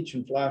a beach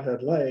in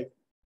Flathead Lake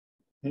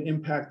and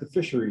impact the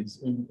fisheries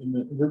in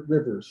the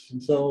rivers.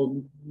 And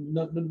so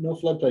no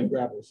floodplain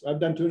gravels. I've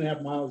done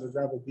 2.5 miles of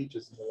gravel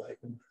beaches in the lake,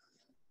 and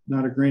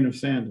not a grain of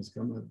sand has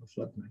come out of the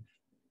floodplain,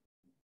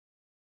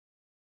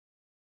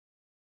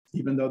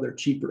 even though they're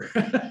cheaper.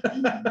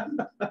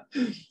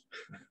 It's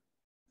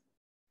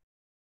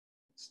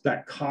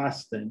that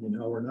cost thing, you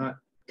know. We're not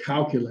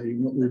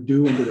calculating what we're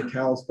doing to the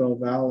Kalispell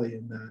Valley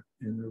in the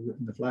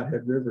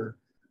Flathead River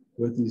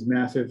with these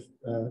massive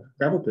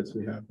gravel pits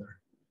we have there.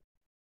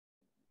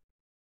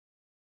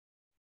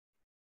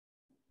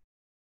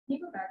 Can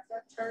you go back to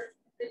that chart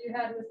that you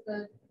had with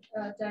the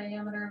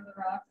diameter of the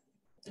rock?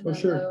 Oh,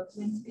 sure.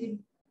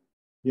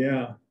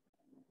 Yeah.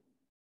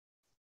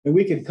 And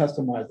we can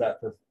customize that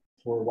for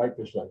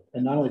Whitefish Lake,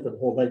 and not only for the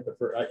whole lake, but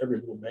for every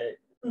little bay,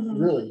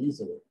 really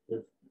easily.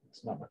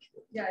 It's not much.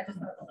 Yeah, I just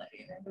want to let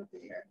you know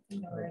here.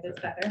 You know where it is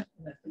better.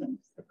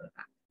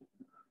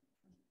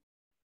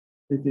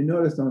 If you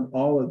notice on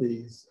all of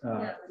these,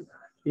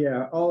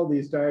 all of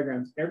these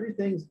diagrams,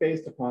 everything's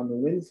based upon the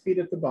wind speed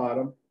at the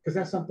bottom, because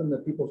that's something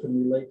that people can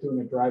relate to, and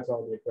it drives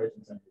all the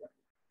equations anyway,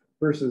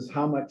 versus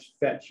how much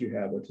fetch you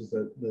have, which is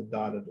the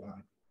dotted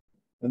line.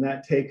 And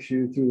that takes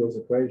you through those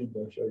equations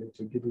I'll show you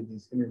to give you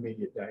these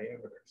intermediate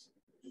diameters.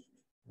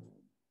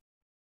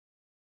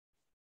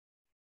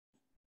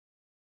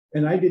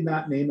 And I did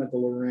not name it the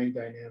Lorang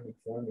dynamic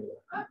formula.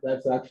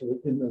 That's actually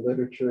in the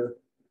literature.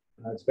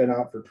 It's been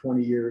out for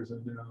 20 years,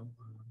 and now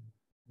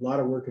a lot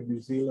of work in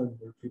New Zealand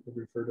where people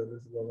refer to it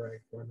as the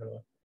Lorang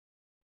formula.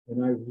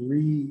 And I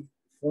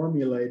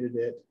reformulated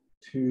it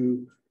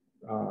to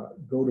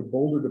go to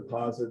boulder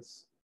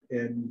deposits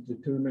and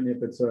determine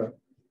if it's a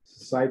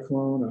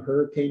cyclone, a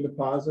hurricane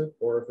deposit,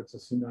 or if it's a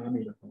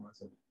tsunami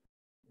deposit.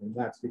 And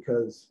that's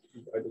because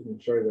I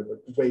didn't show you that,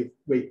 but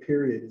wave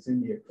period is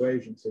in the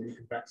equation, so you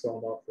can back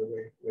solve out for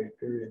wave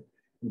period.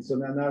 And so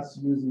then that's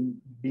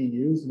being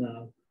used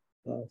now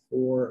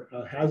for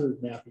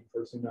hazard mapping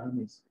for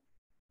tsunamis,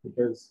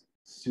 because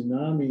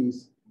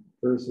tsunamis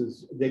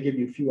versus they give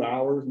you a few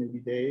hours, maybe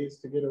days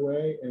to get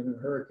away, and a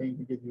hurricane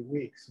can give you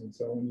weeks. And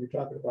so when you're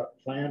talking about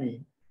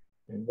planning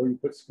and where you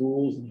put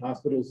schools and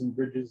hospitals and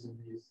bridges and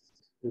these,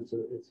 it's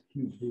a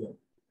huge deal.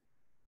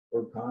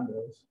 Or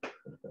condos.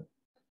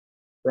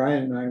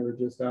 Brian and I were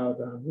just out.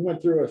 We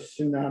went through a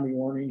tsunami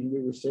warning.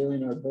 We were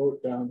sailing our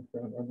boat down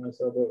from my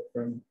sailboat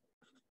from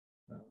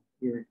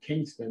here in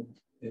Kingston,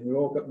 and we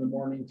woke up in the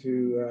morning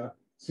to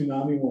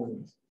tsunami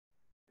warnings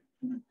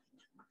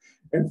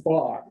and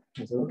fog.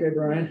 I said, "Okay,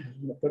 Brian,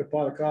 I'm gonna put a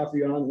pot of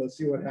coffee on. Let's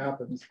see what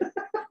happens."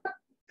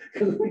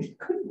 Because we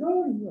couldn't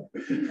go anywhere,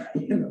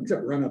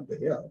 except run up the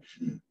hill,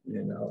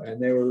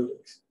 and they were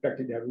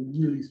expecting to have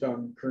really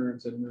strong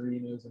currents in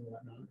marinas and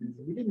whatnot. And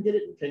we didn't get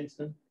it in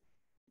Kingston.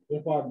 The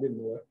fog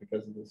didn't lift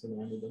because of the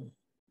tsunami.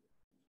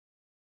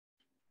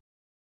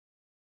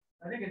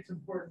 I think it's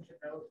important to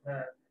note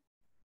that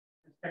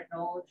the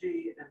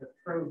technology and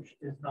approach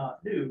is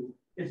not new,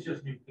 it's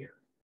just new here,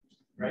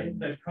 right?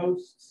 The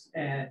coasts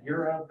and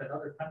Europe and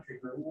other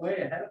countries are way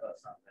ahead of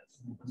us on this.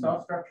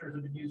 Soft structures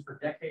have been used for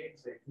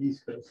decades.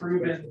 They've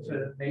proven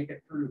to make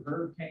it through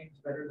hurricanes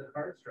better than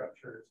hard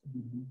structures.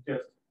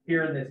 Just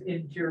here in this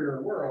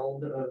interior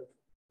world of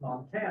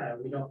Montana,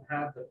 we don't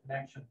have the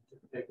connection to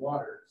the big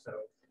water. So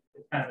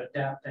it's kind of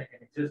adapting an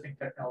existing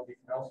technology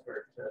from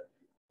elsewhere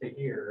to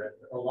here.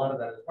 And a lot of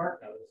that, as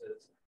Mark knows,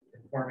 is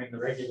informing the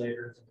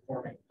regulators,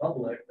 informing the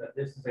public that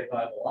this is a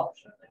viable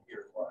option and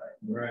here's why.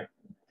 Right.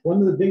 One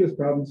of the biggest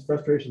problems,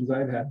 frustrations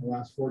I've had in the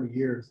last 40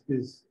 years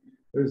is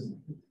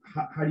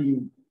how do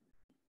you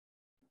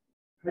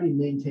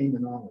maintain the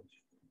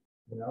knowledge,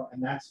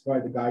 and that's why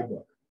the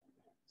guidebook.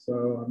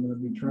 So I'm going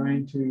to be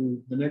trying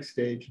to, the next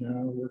stage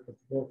now, work with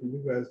both of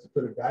you guys to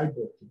put a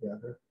guidebook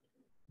together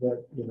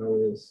that,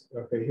 is,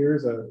 okay,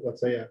 here's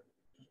let's say a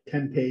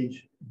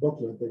 10-page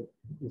booklet that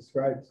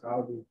describes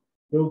how to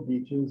build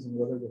beaches and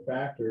what are the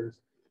factors,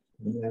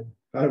 and then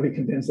how do we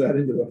condense that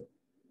into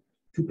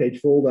a 2-page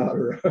fold out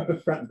or a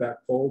front and back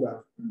fold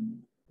out.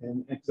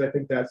 And because I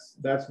think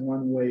that's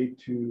one way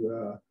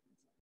to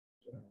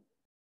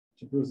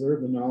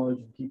preserve the knowledge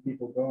and keep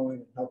people going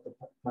and help the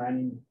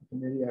planning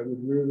committee. I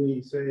would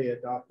really say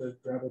adopt the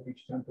gravel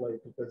beach template,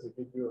 because it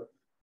gives you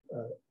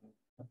a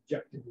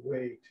objective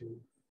way to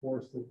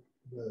force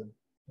the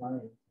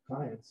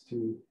clients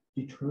to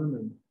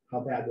determine how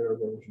bad their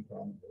erosion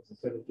problem is,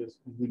 instead of just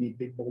we need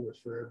big boulders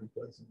for every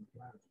place in the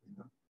planet.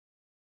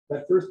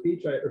 That first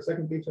beach or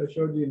second beach I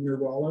showed you near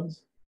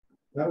Rollins,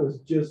 that was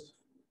just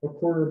a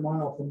quarter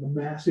mile from the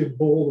massive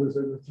boulders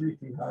that were 3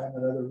 feet high in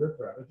that other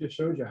riprap. It just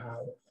shows you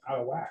how out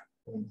of whack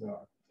things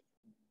are.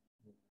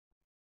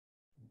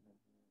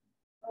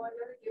 Well, I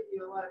gotta give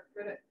you a lot of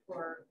credit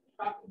for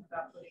talking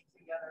about putting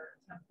together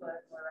a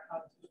template or a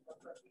how-to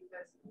booklet,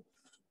 because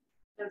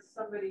as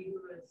somebody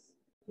who is,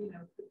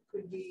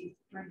 could be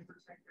trying to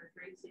protect their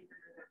trade secret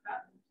or their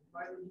patent,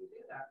 why would you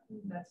do that?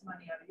 That's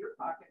money out of your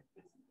pocket,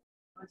 because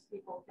most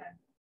people can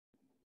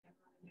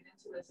really get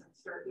into this and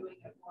start doing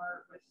it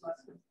more with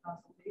less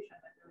consultation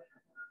and doing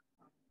it more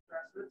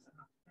grassroots and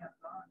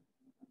hands-on.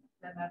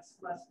 Then that's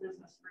less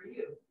business for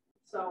you.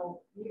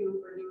 So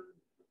you are doing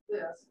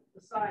this.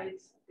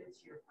 Besides,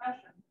 it's your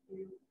passion.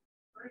 You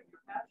bring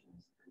your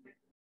passions.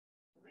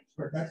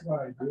 That's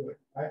why I do it.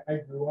 I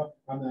grew up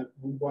on that.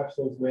 We watched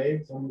those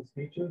waves on those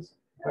beaches.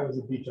 That was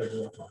a beach I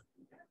grew up on.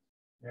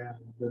 And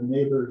the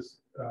neighbors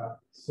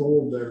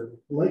sold their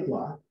lake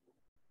lot.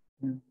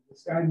 And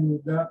this guy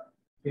moved up,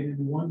 and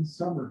in one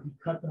summer, he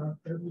cut down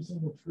every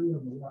single tree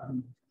on the lot.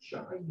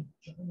 Giant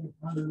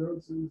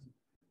ponderosas,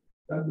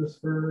 Douglas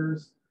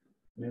firs,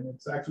 and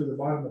it's actually the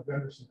bottom of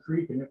Gunderson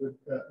Creek, and it would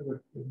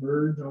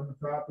emerge on the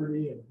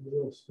property, and a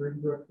little spring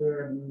brook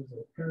there, and it was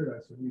a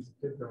paradise for these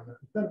kids growing up.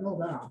 He cut it all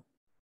down,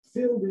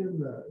 filled in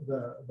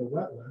the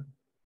wetland,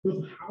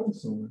 built a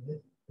house on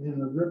it,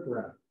 and a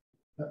riprap,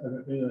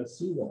 and a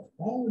seawall,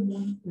 all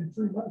in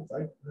 3 months.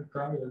 I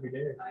cried every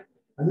day.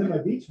 And then my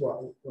beach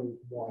watch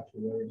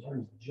away,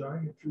 there's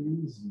giant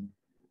trees. And,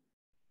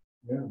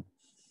 yeah.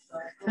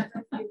 Well,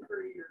 thank you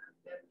for your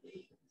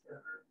dedication to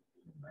our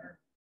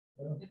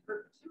environment in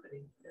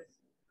perpetuity.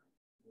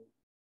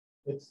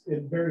 It's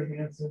very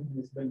handsome.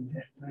 He's been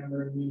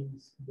hammering me.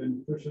 He's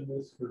been pushing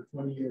this for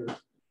 20 years.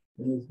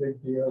 And his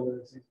big deal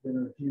is he's been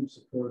a huge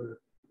supporter.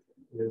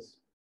 Is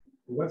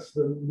what's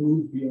the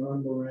move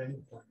beyond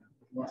Lorang plan?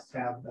 We must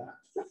have that.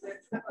 It's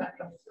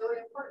really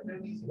important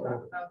that we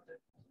talk about the,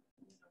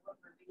 what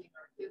we're leaving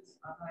our kids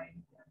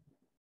behind.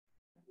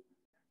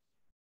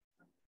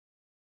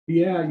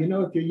 Yeah,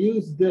 if you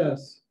use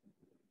this,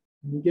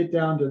 you get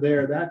down to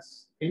there,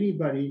 that's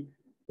anybody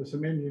with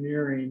some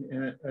engineering,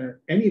 and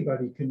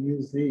anybody can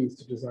use these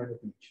to design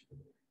a beach.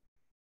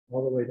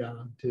 All the way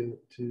down to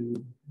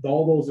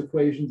all those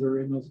equations are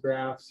in those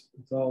graphs.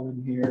 It's all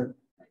in here.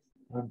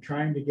 I'm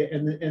trying to get,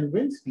 and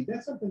wind speed,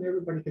 that's something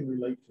everybody can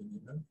relate to,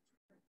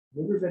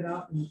 Have you ever been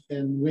out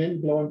and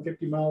wind blowing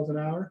 50 miles an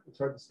hour? It's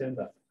hard to stand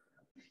up.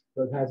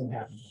 But it hasn't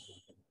happened.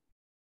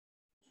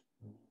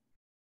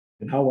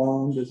 And how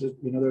long does it,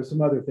 you know, there's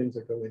some other things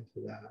that go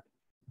into that.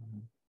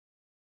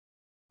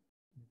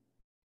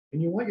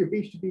 And you want your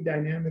beach to be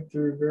dynamic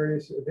through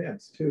various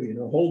events too, you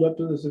know, hold up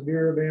to the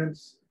severe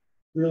events,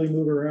 really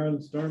move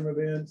around storm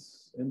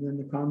events, and then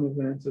the calm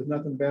events. There's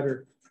nothing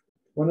better.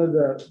 One of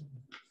the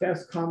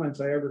best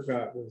comments I ever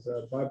got was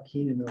Bob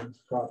Keenan owns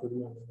property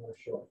on the North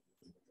Shore.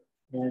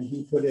 And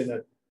he put in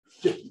a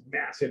just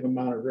massive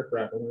amount of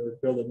riprap when we were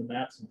building the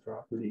Matson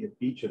property at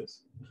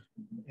beaches.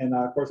 And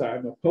of course,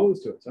 I'm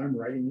opposed to it. So I'm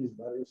writing these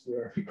letters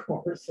to every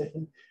corner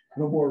saying,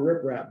 no more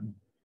riprap.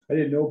 I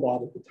didn't know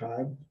Bob at the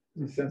time.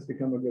 He's since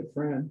become a good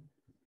friend.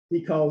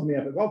 He calls me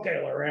up and,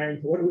 okay,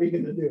 Lorang, what are we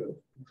going to do?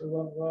 I said,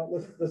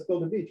 well, let's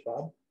build a beach,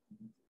 Bob.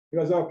 He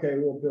goes, okay,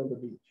 we'll build a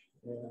beach.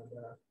 And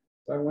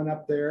so I went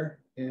up there,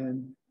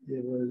 and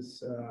it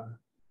was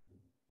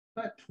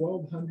about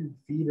 1,200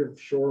 feet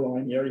of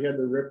shoreline. He already had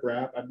the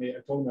riprap. I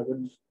told him I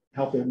wouldn't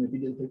help him if he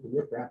didn't take the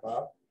riprap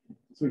out.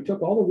 So we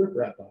took all the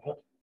riprap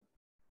out,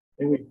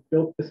 and we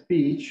built this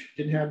beach.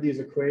 Didn't have these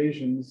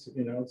equations,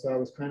 you know, so I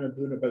was kind of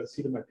doing it by the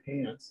seat of my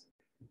pants.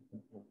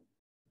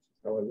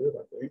 How I live,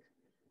 I think.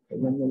 But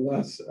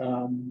nonetheless,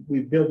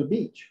 we built a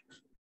beach.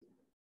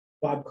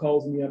 Bob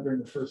calls me up during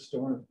the first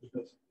storm. He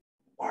goes,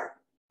 Mark,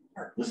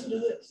 listen to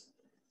this.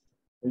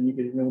 And you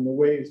can, you know, when the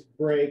waves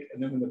break,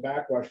 and then when the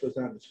backwash goes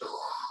down, it's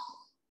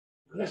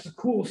that's the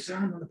coolest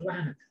sound on the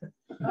planet.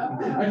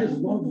 I just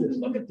love this.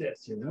 Look at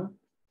this, you know.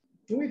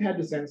 And we've had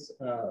to since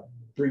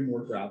bring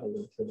more gravel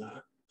into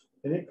that.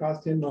 And it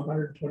cost him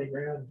 120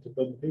 grand to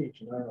build the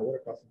beach, and I don't know what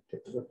it cost him to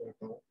take the riprap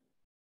out.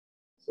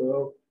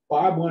 So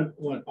Bob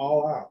went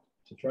all out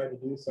to try to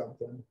do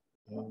something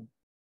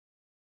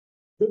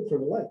good for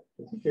the lake,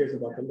 because he cares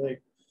about the lake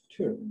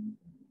too.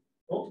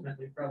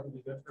 Ultimately, probably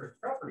good for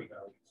property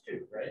values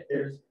too, right?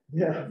 There's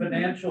a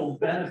financial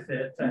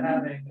benefit to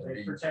having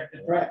a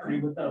protected property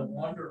with a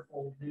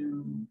wonderful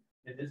new,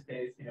 in this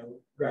case, you know,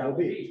 gravel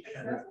beach.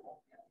 And,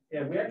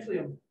 yeah, we actually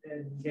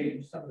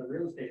engaged some of the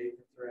real estate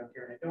agents around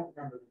here, and I don't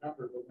remember the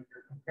number, but when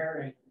you're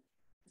comparing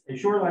a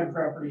shoreline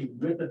property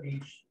with a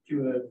beach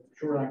to a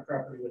shoreline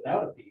property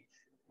without a beach,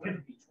 when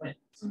the beach wins.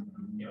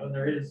 You know,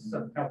 there is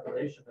some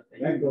calculation that they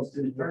use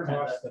to determine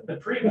that the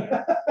premium,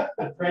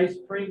 the price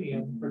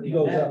premium for the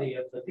amenity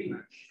of the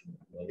beach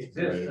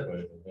exists.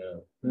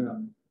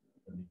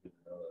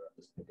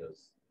 Just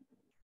because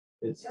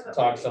it's to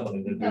talk someone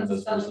into doing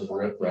this versus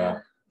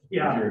riprap.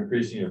 Yeah. If you're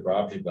increasing your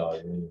property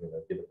value and you're going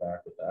to get it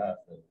back with that,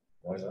 then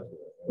why not do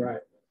it?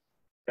 Right.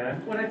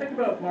 And when I think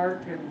about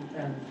Mark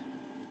and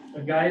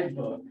a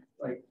guidebook,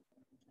 like,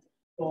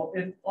 well,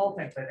 in all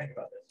things, I think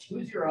about this.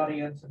 Who's your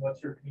audience and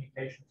what's your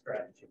communication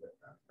strategy with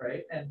them,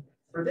 right? And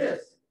for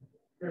this,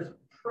 there's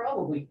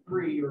probably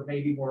 3 or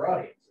maybe more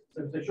audiences.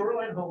 So there's the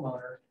shoreline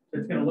homeowner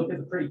that's going to look at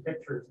the pretty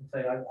pictures and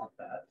say, I want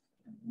that.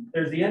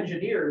 There's the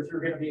engineers who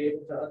are going to be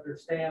able to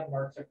understand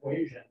Mark's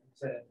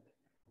equations and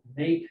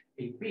make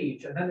a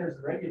beach. And then there's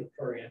the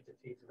regulatory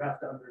entities who have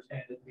to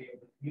understand it to be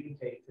able to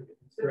communicate to the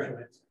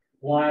constituents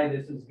why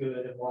this is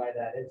good and why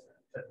that isn't.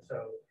 And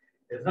so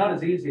it's not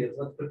as easy as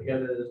let's put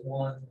together this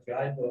one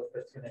guidebook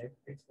that's going to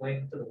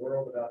explain to the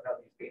world about how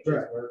these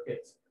beaches work.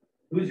 It's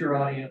who's your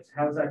audience,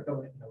 how's that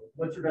going, you know,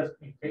 what's your best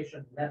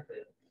communication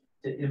method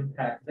to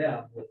impact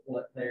them with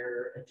what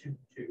they're attuned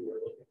to or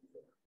looking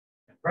for.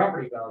 And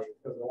property value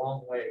goes a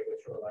long way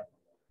with shoreline.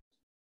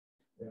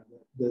 Yeah,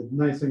 the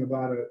nice thing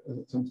about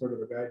some sort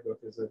of a guidebook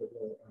is that it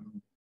will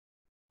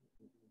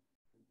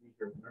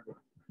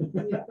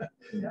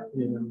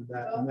you know,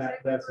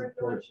 that's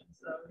important.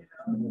 So, you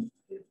know,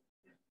 if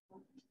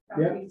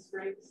properties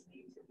rates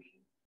need to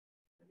be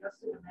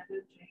adjusted,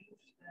 amended,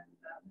 changed, then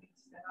that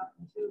needs to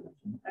happen too.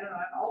 I don't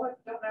know.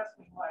 Don't ask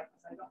me why,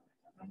 because I don't.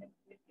 I'm a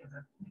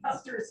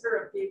master's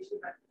or a PhD,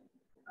 but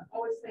I'm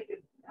always thinking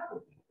that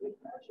would be a good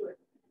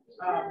graduate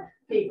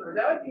paper.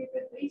 That would be a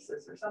good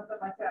thesis or something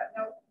like that.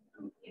 Now,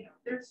 you know,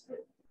 there's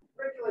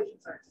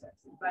regulations aren't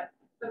sexy, but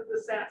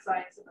the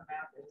science and the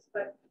math is.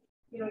 But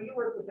you know, you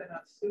work with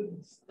enough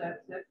students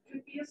that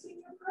could be a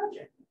senior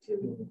project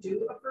to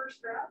do a first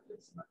draft and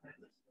some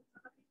amendments to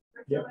some of these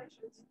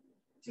regulations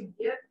to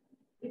get.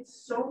 It's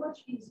so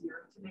much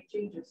easier to make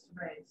changes to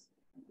raise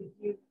if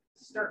you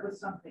start with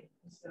something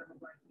instead of a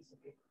blank piece of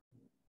paper.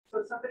 So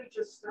if somebody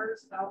just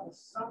starts out with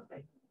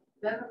something,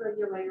 then the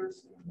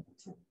regulators can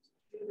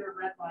do their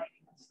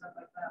redlining and stuff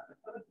like that.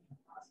 But that would be an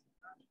awesome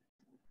project.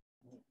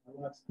 My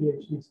last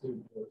PhD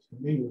student was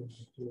from England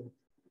to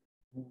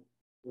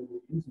where we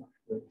use my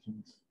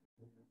equations.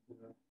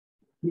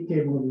 He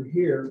came over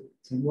here,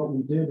 and what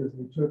we did is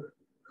we took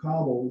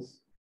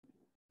cobbles,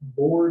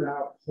 bored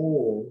out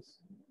holes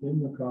in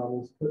the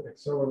cobbles, put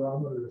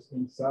accelerometers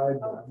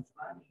inside them,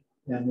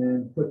 and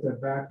then put them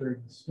back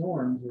during the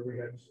storms where we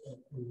had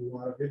a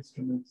lot of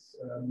instruments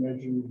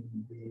measuring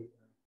the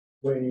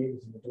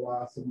waves and the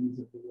velocities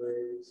of the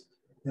waves,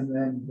 and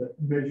then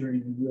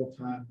measuring in real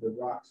time the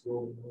rocks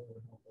rolling over.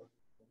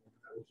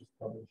 That was just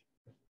published.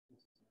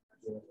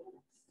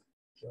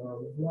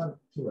 So there's a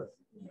lot to it.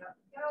 Yeah,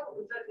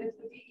 it's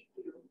the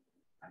DEQ.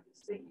 I'm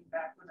just thinking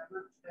back when I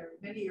worked there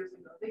many years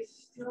ago, they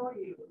still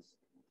use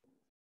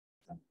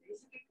some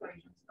basic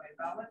equations by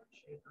Ballard and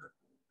Schaefer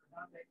for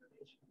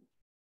non-degradation.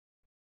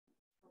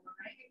 The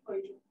Lorang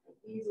equation could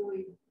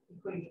easily be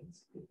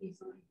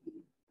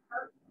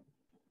part of,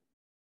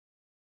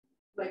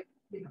 like,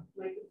 you know,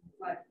 Lake and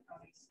Flathead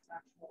County's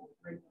actual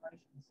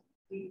regulations.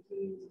 DEQ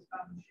uses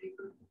Ballard and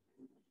Schaefer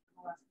for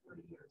the last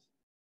 40 years.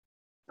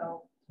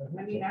 So,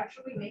 I mean,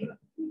 actually name it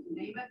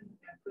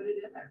and put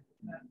it in there.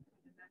 And then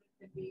it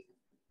can be,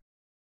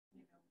 you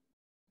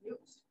know,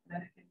 used.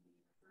 Then it can be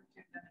referred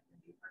to, then it can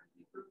be part of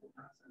the approval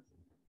process.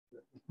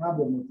 The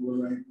problem with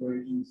Lorang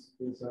equations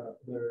is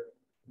they're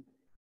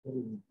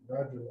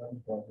Roger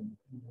 11 problem.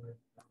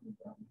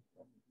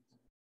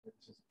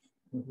 It's just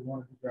if you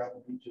want to do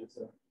gravel beaches,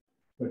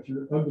 but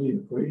your ugly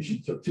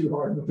equations are too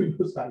hard. Nobody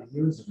knows how to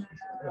use them.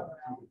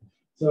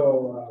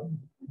 So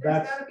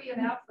There's got to be an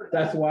app for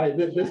that. that's why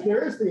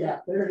there is the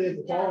app. There it is.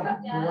 It's all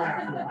graph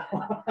now.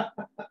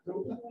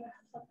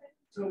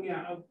 So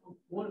yeah,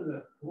 one of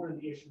the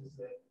issues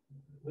that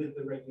with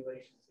the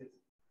regulations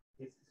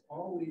is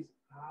always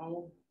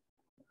how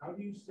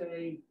do you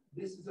say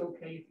this is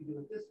okay if you do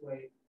it this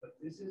way, but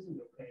this isn't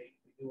okay if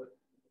you do it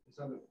this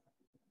other way.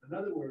 In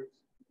other words,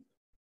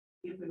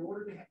 if in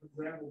order to have a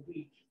gravel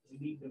beach, we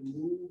need to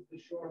move the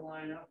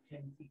shoreline out 10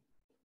 feet.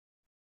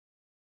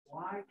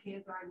 Why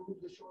can't I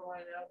move the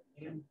shoreline out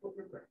and put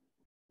riprap?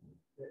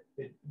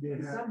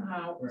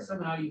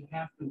 Somehow you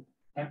have to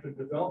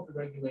develop the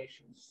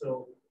regulations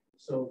so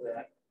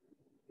that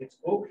it's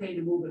okay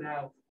to move it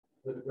out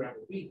with a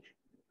gravel beach,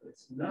 but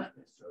it's not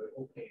necessarily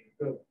okay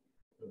to go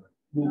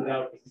move it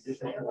out if you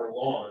just want more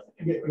lawn.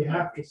 You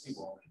have to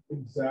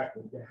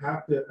exactly. You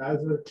have to,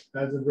 as a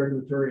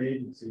regulatory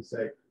agency,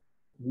 say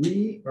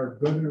we are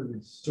going to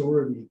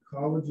restore the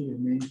ecology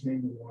and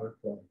maintain the water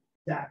quality.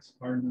 That's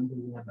our number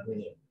one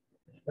goal.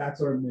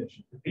 That's our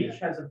mission. The beach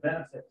has a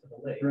benefit to the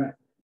lake. Right.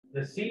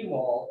 The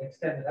seawall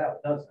extended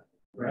out doesn't.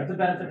 Right. It's a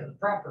benefit to the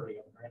property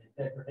owner and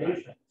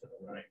degradation to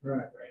the lake.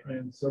 Right.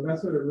 And so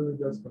that's what it really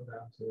does come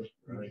down to.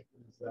 Right.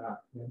 Is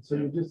that. And so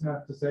you just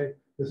have to say,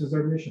 this is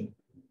our mission.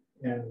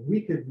 And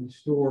we could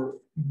restore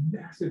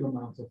massive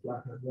amounts of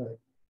Flathead Lake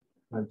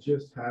by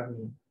just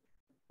having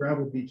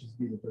gravel beaches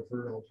be the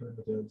preferred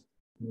alternative and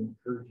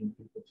encouraging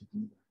people to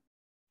do that.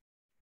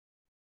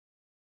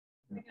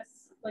 I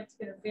guess like to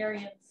get a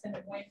variance in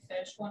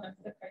whitefish, one of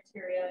the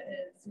criteria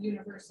is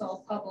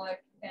universal,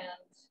 public, and I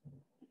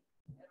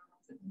don't know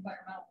if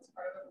environmental is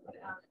part of it, but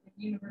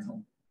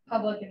universal,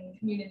 public, and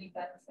community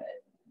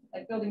benefit.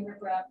 Like building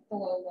riprap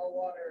below low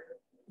water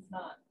is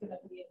not going to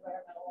be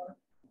environmental or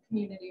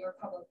community or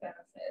public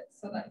benefit.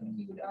 So that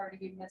you would already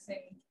be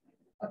missing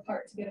a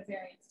part to get a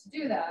variance to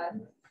do that.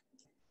 And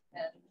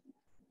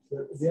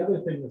the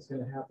other thing that's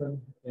going to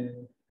happen,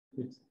 and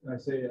I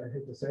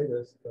hate to say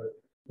this, but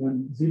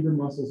when zebra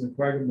mussels and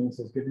quagga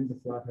mussels get into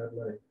Flathead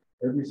Lake,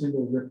 every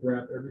single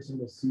riprap, every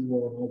single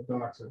seawall and old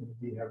docks are going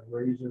to have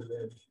razor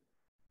edge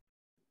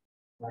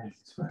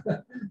plants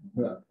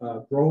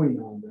growing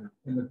on them,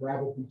 and the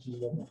gravel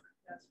beaches will not.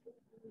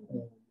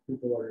 And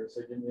people are going to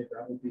say, give me a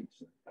gravel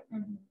beach.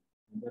 And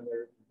then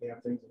they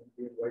have things that will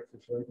be in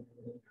Whitefish Lake and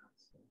everything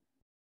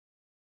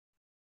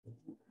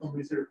else.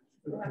 Is there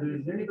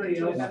anybody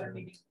else? I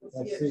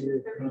see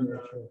you.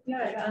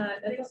 Yeah,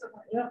 we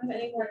don't have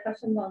any more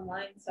questions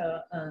online,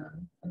 so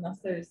unless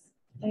there's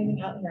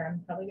anything out here,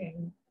 I'm probably going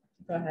to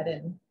go ahead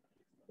and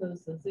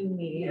close the Zoom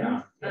meeting.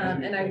 Yeah.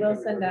 And I will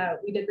send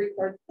out, we did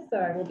record, so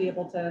I will be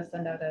able to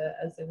send out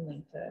a Zoom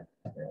link to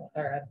everyone,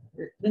 or a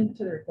link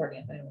to the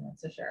recording if anyone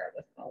wants to share it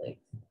with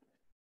colleagues.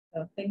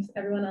 So thanks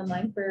everyone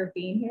online for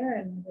being here,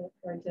 and look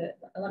forward to,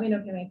 let me know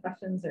if you have any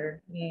questions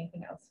or need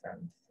anything else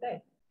from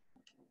today.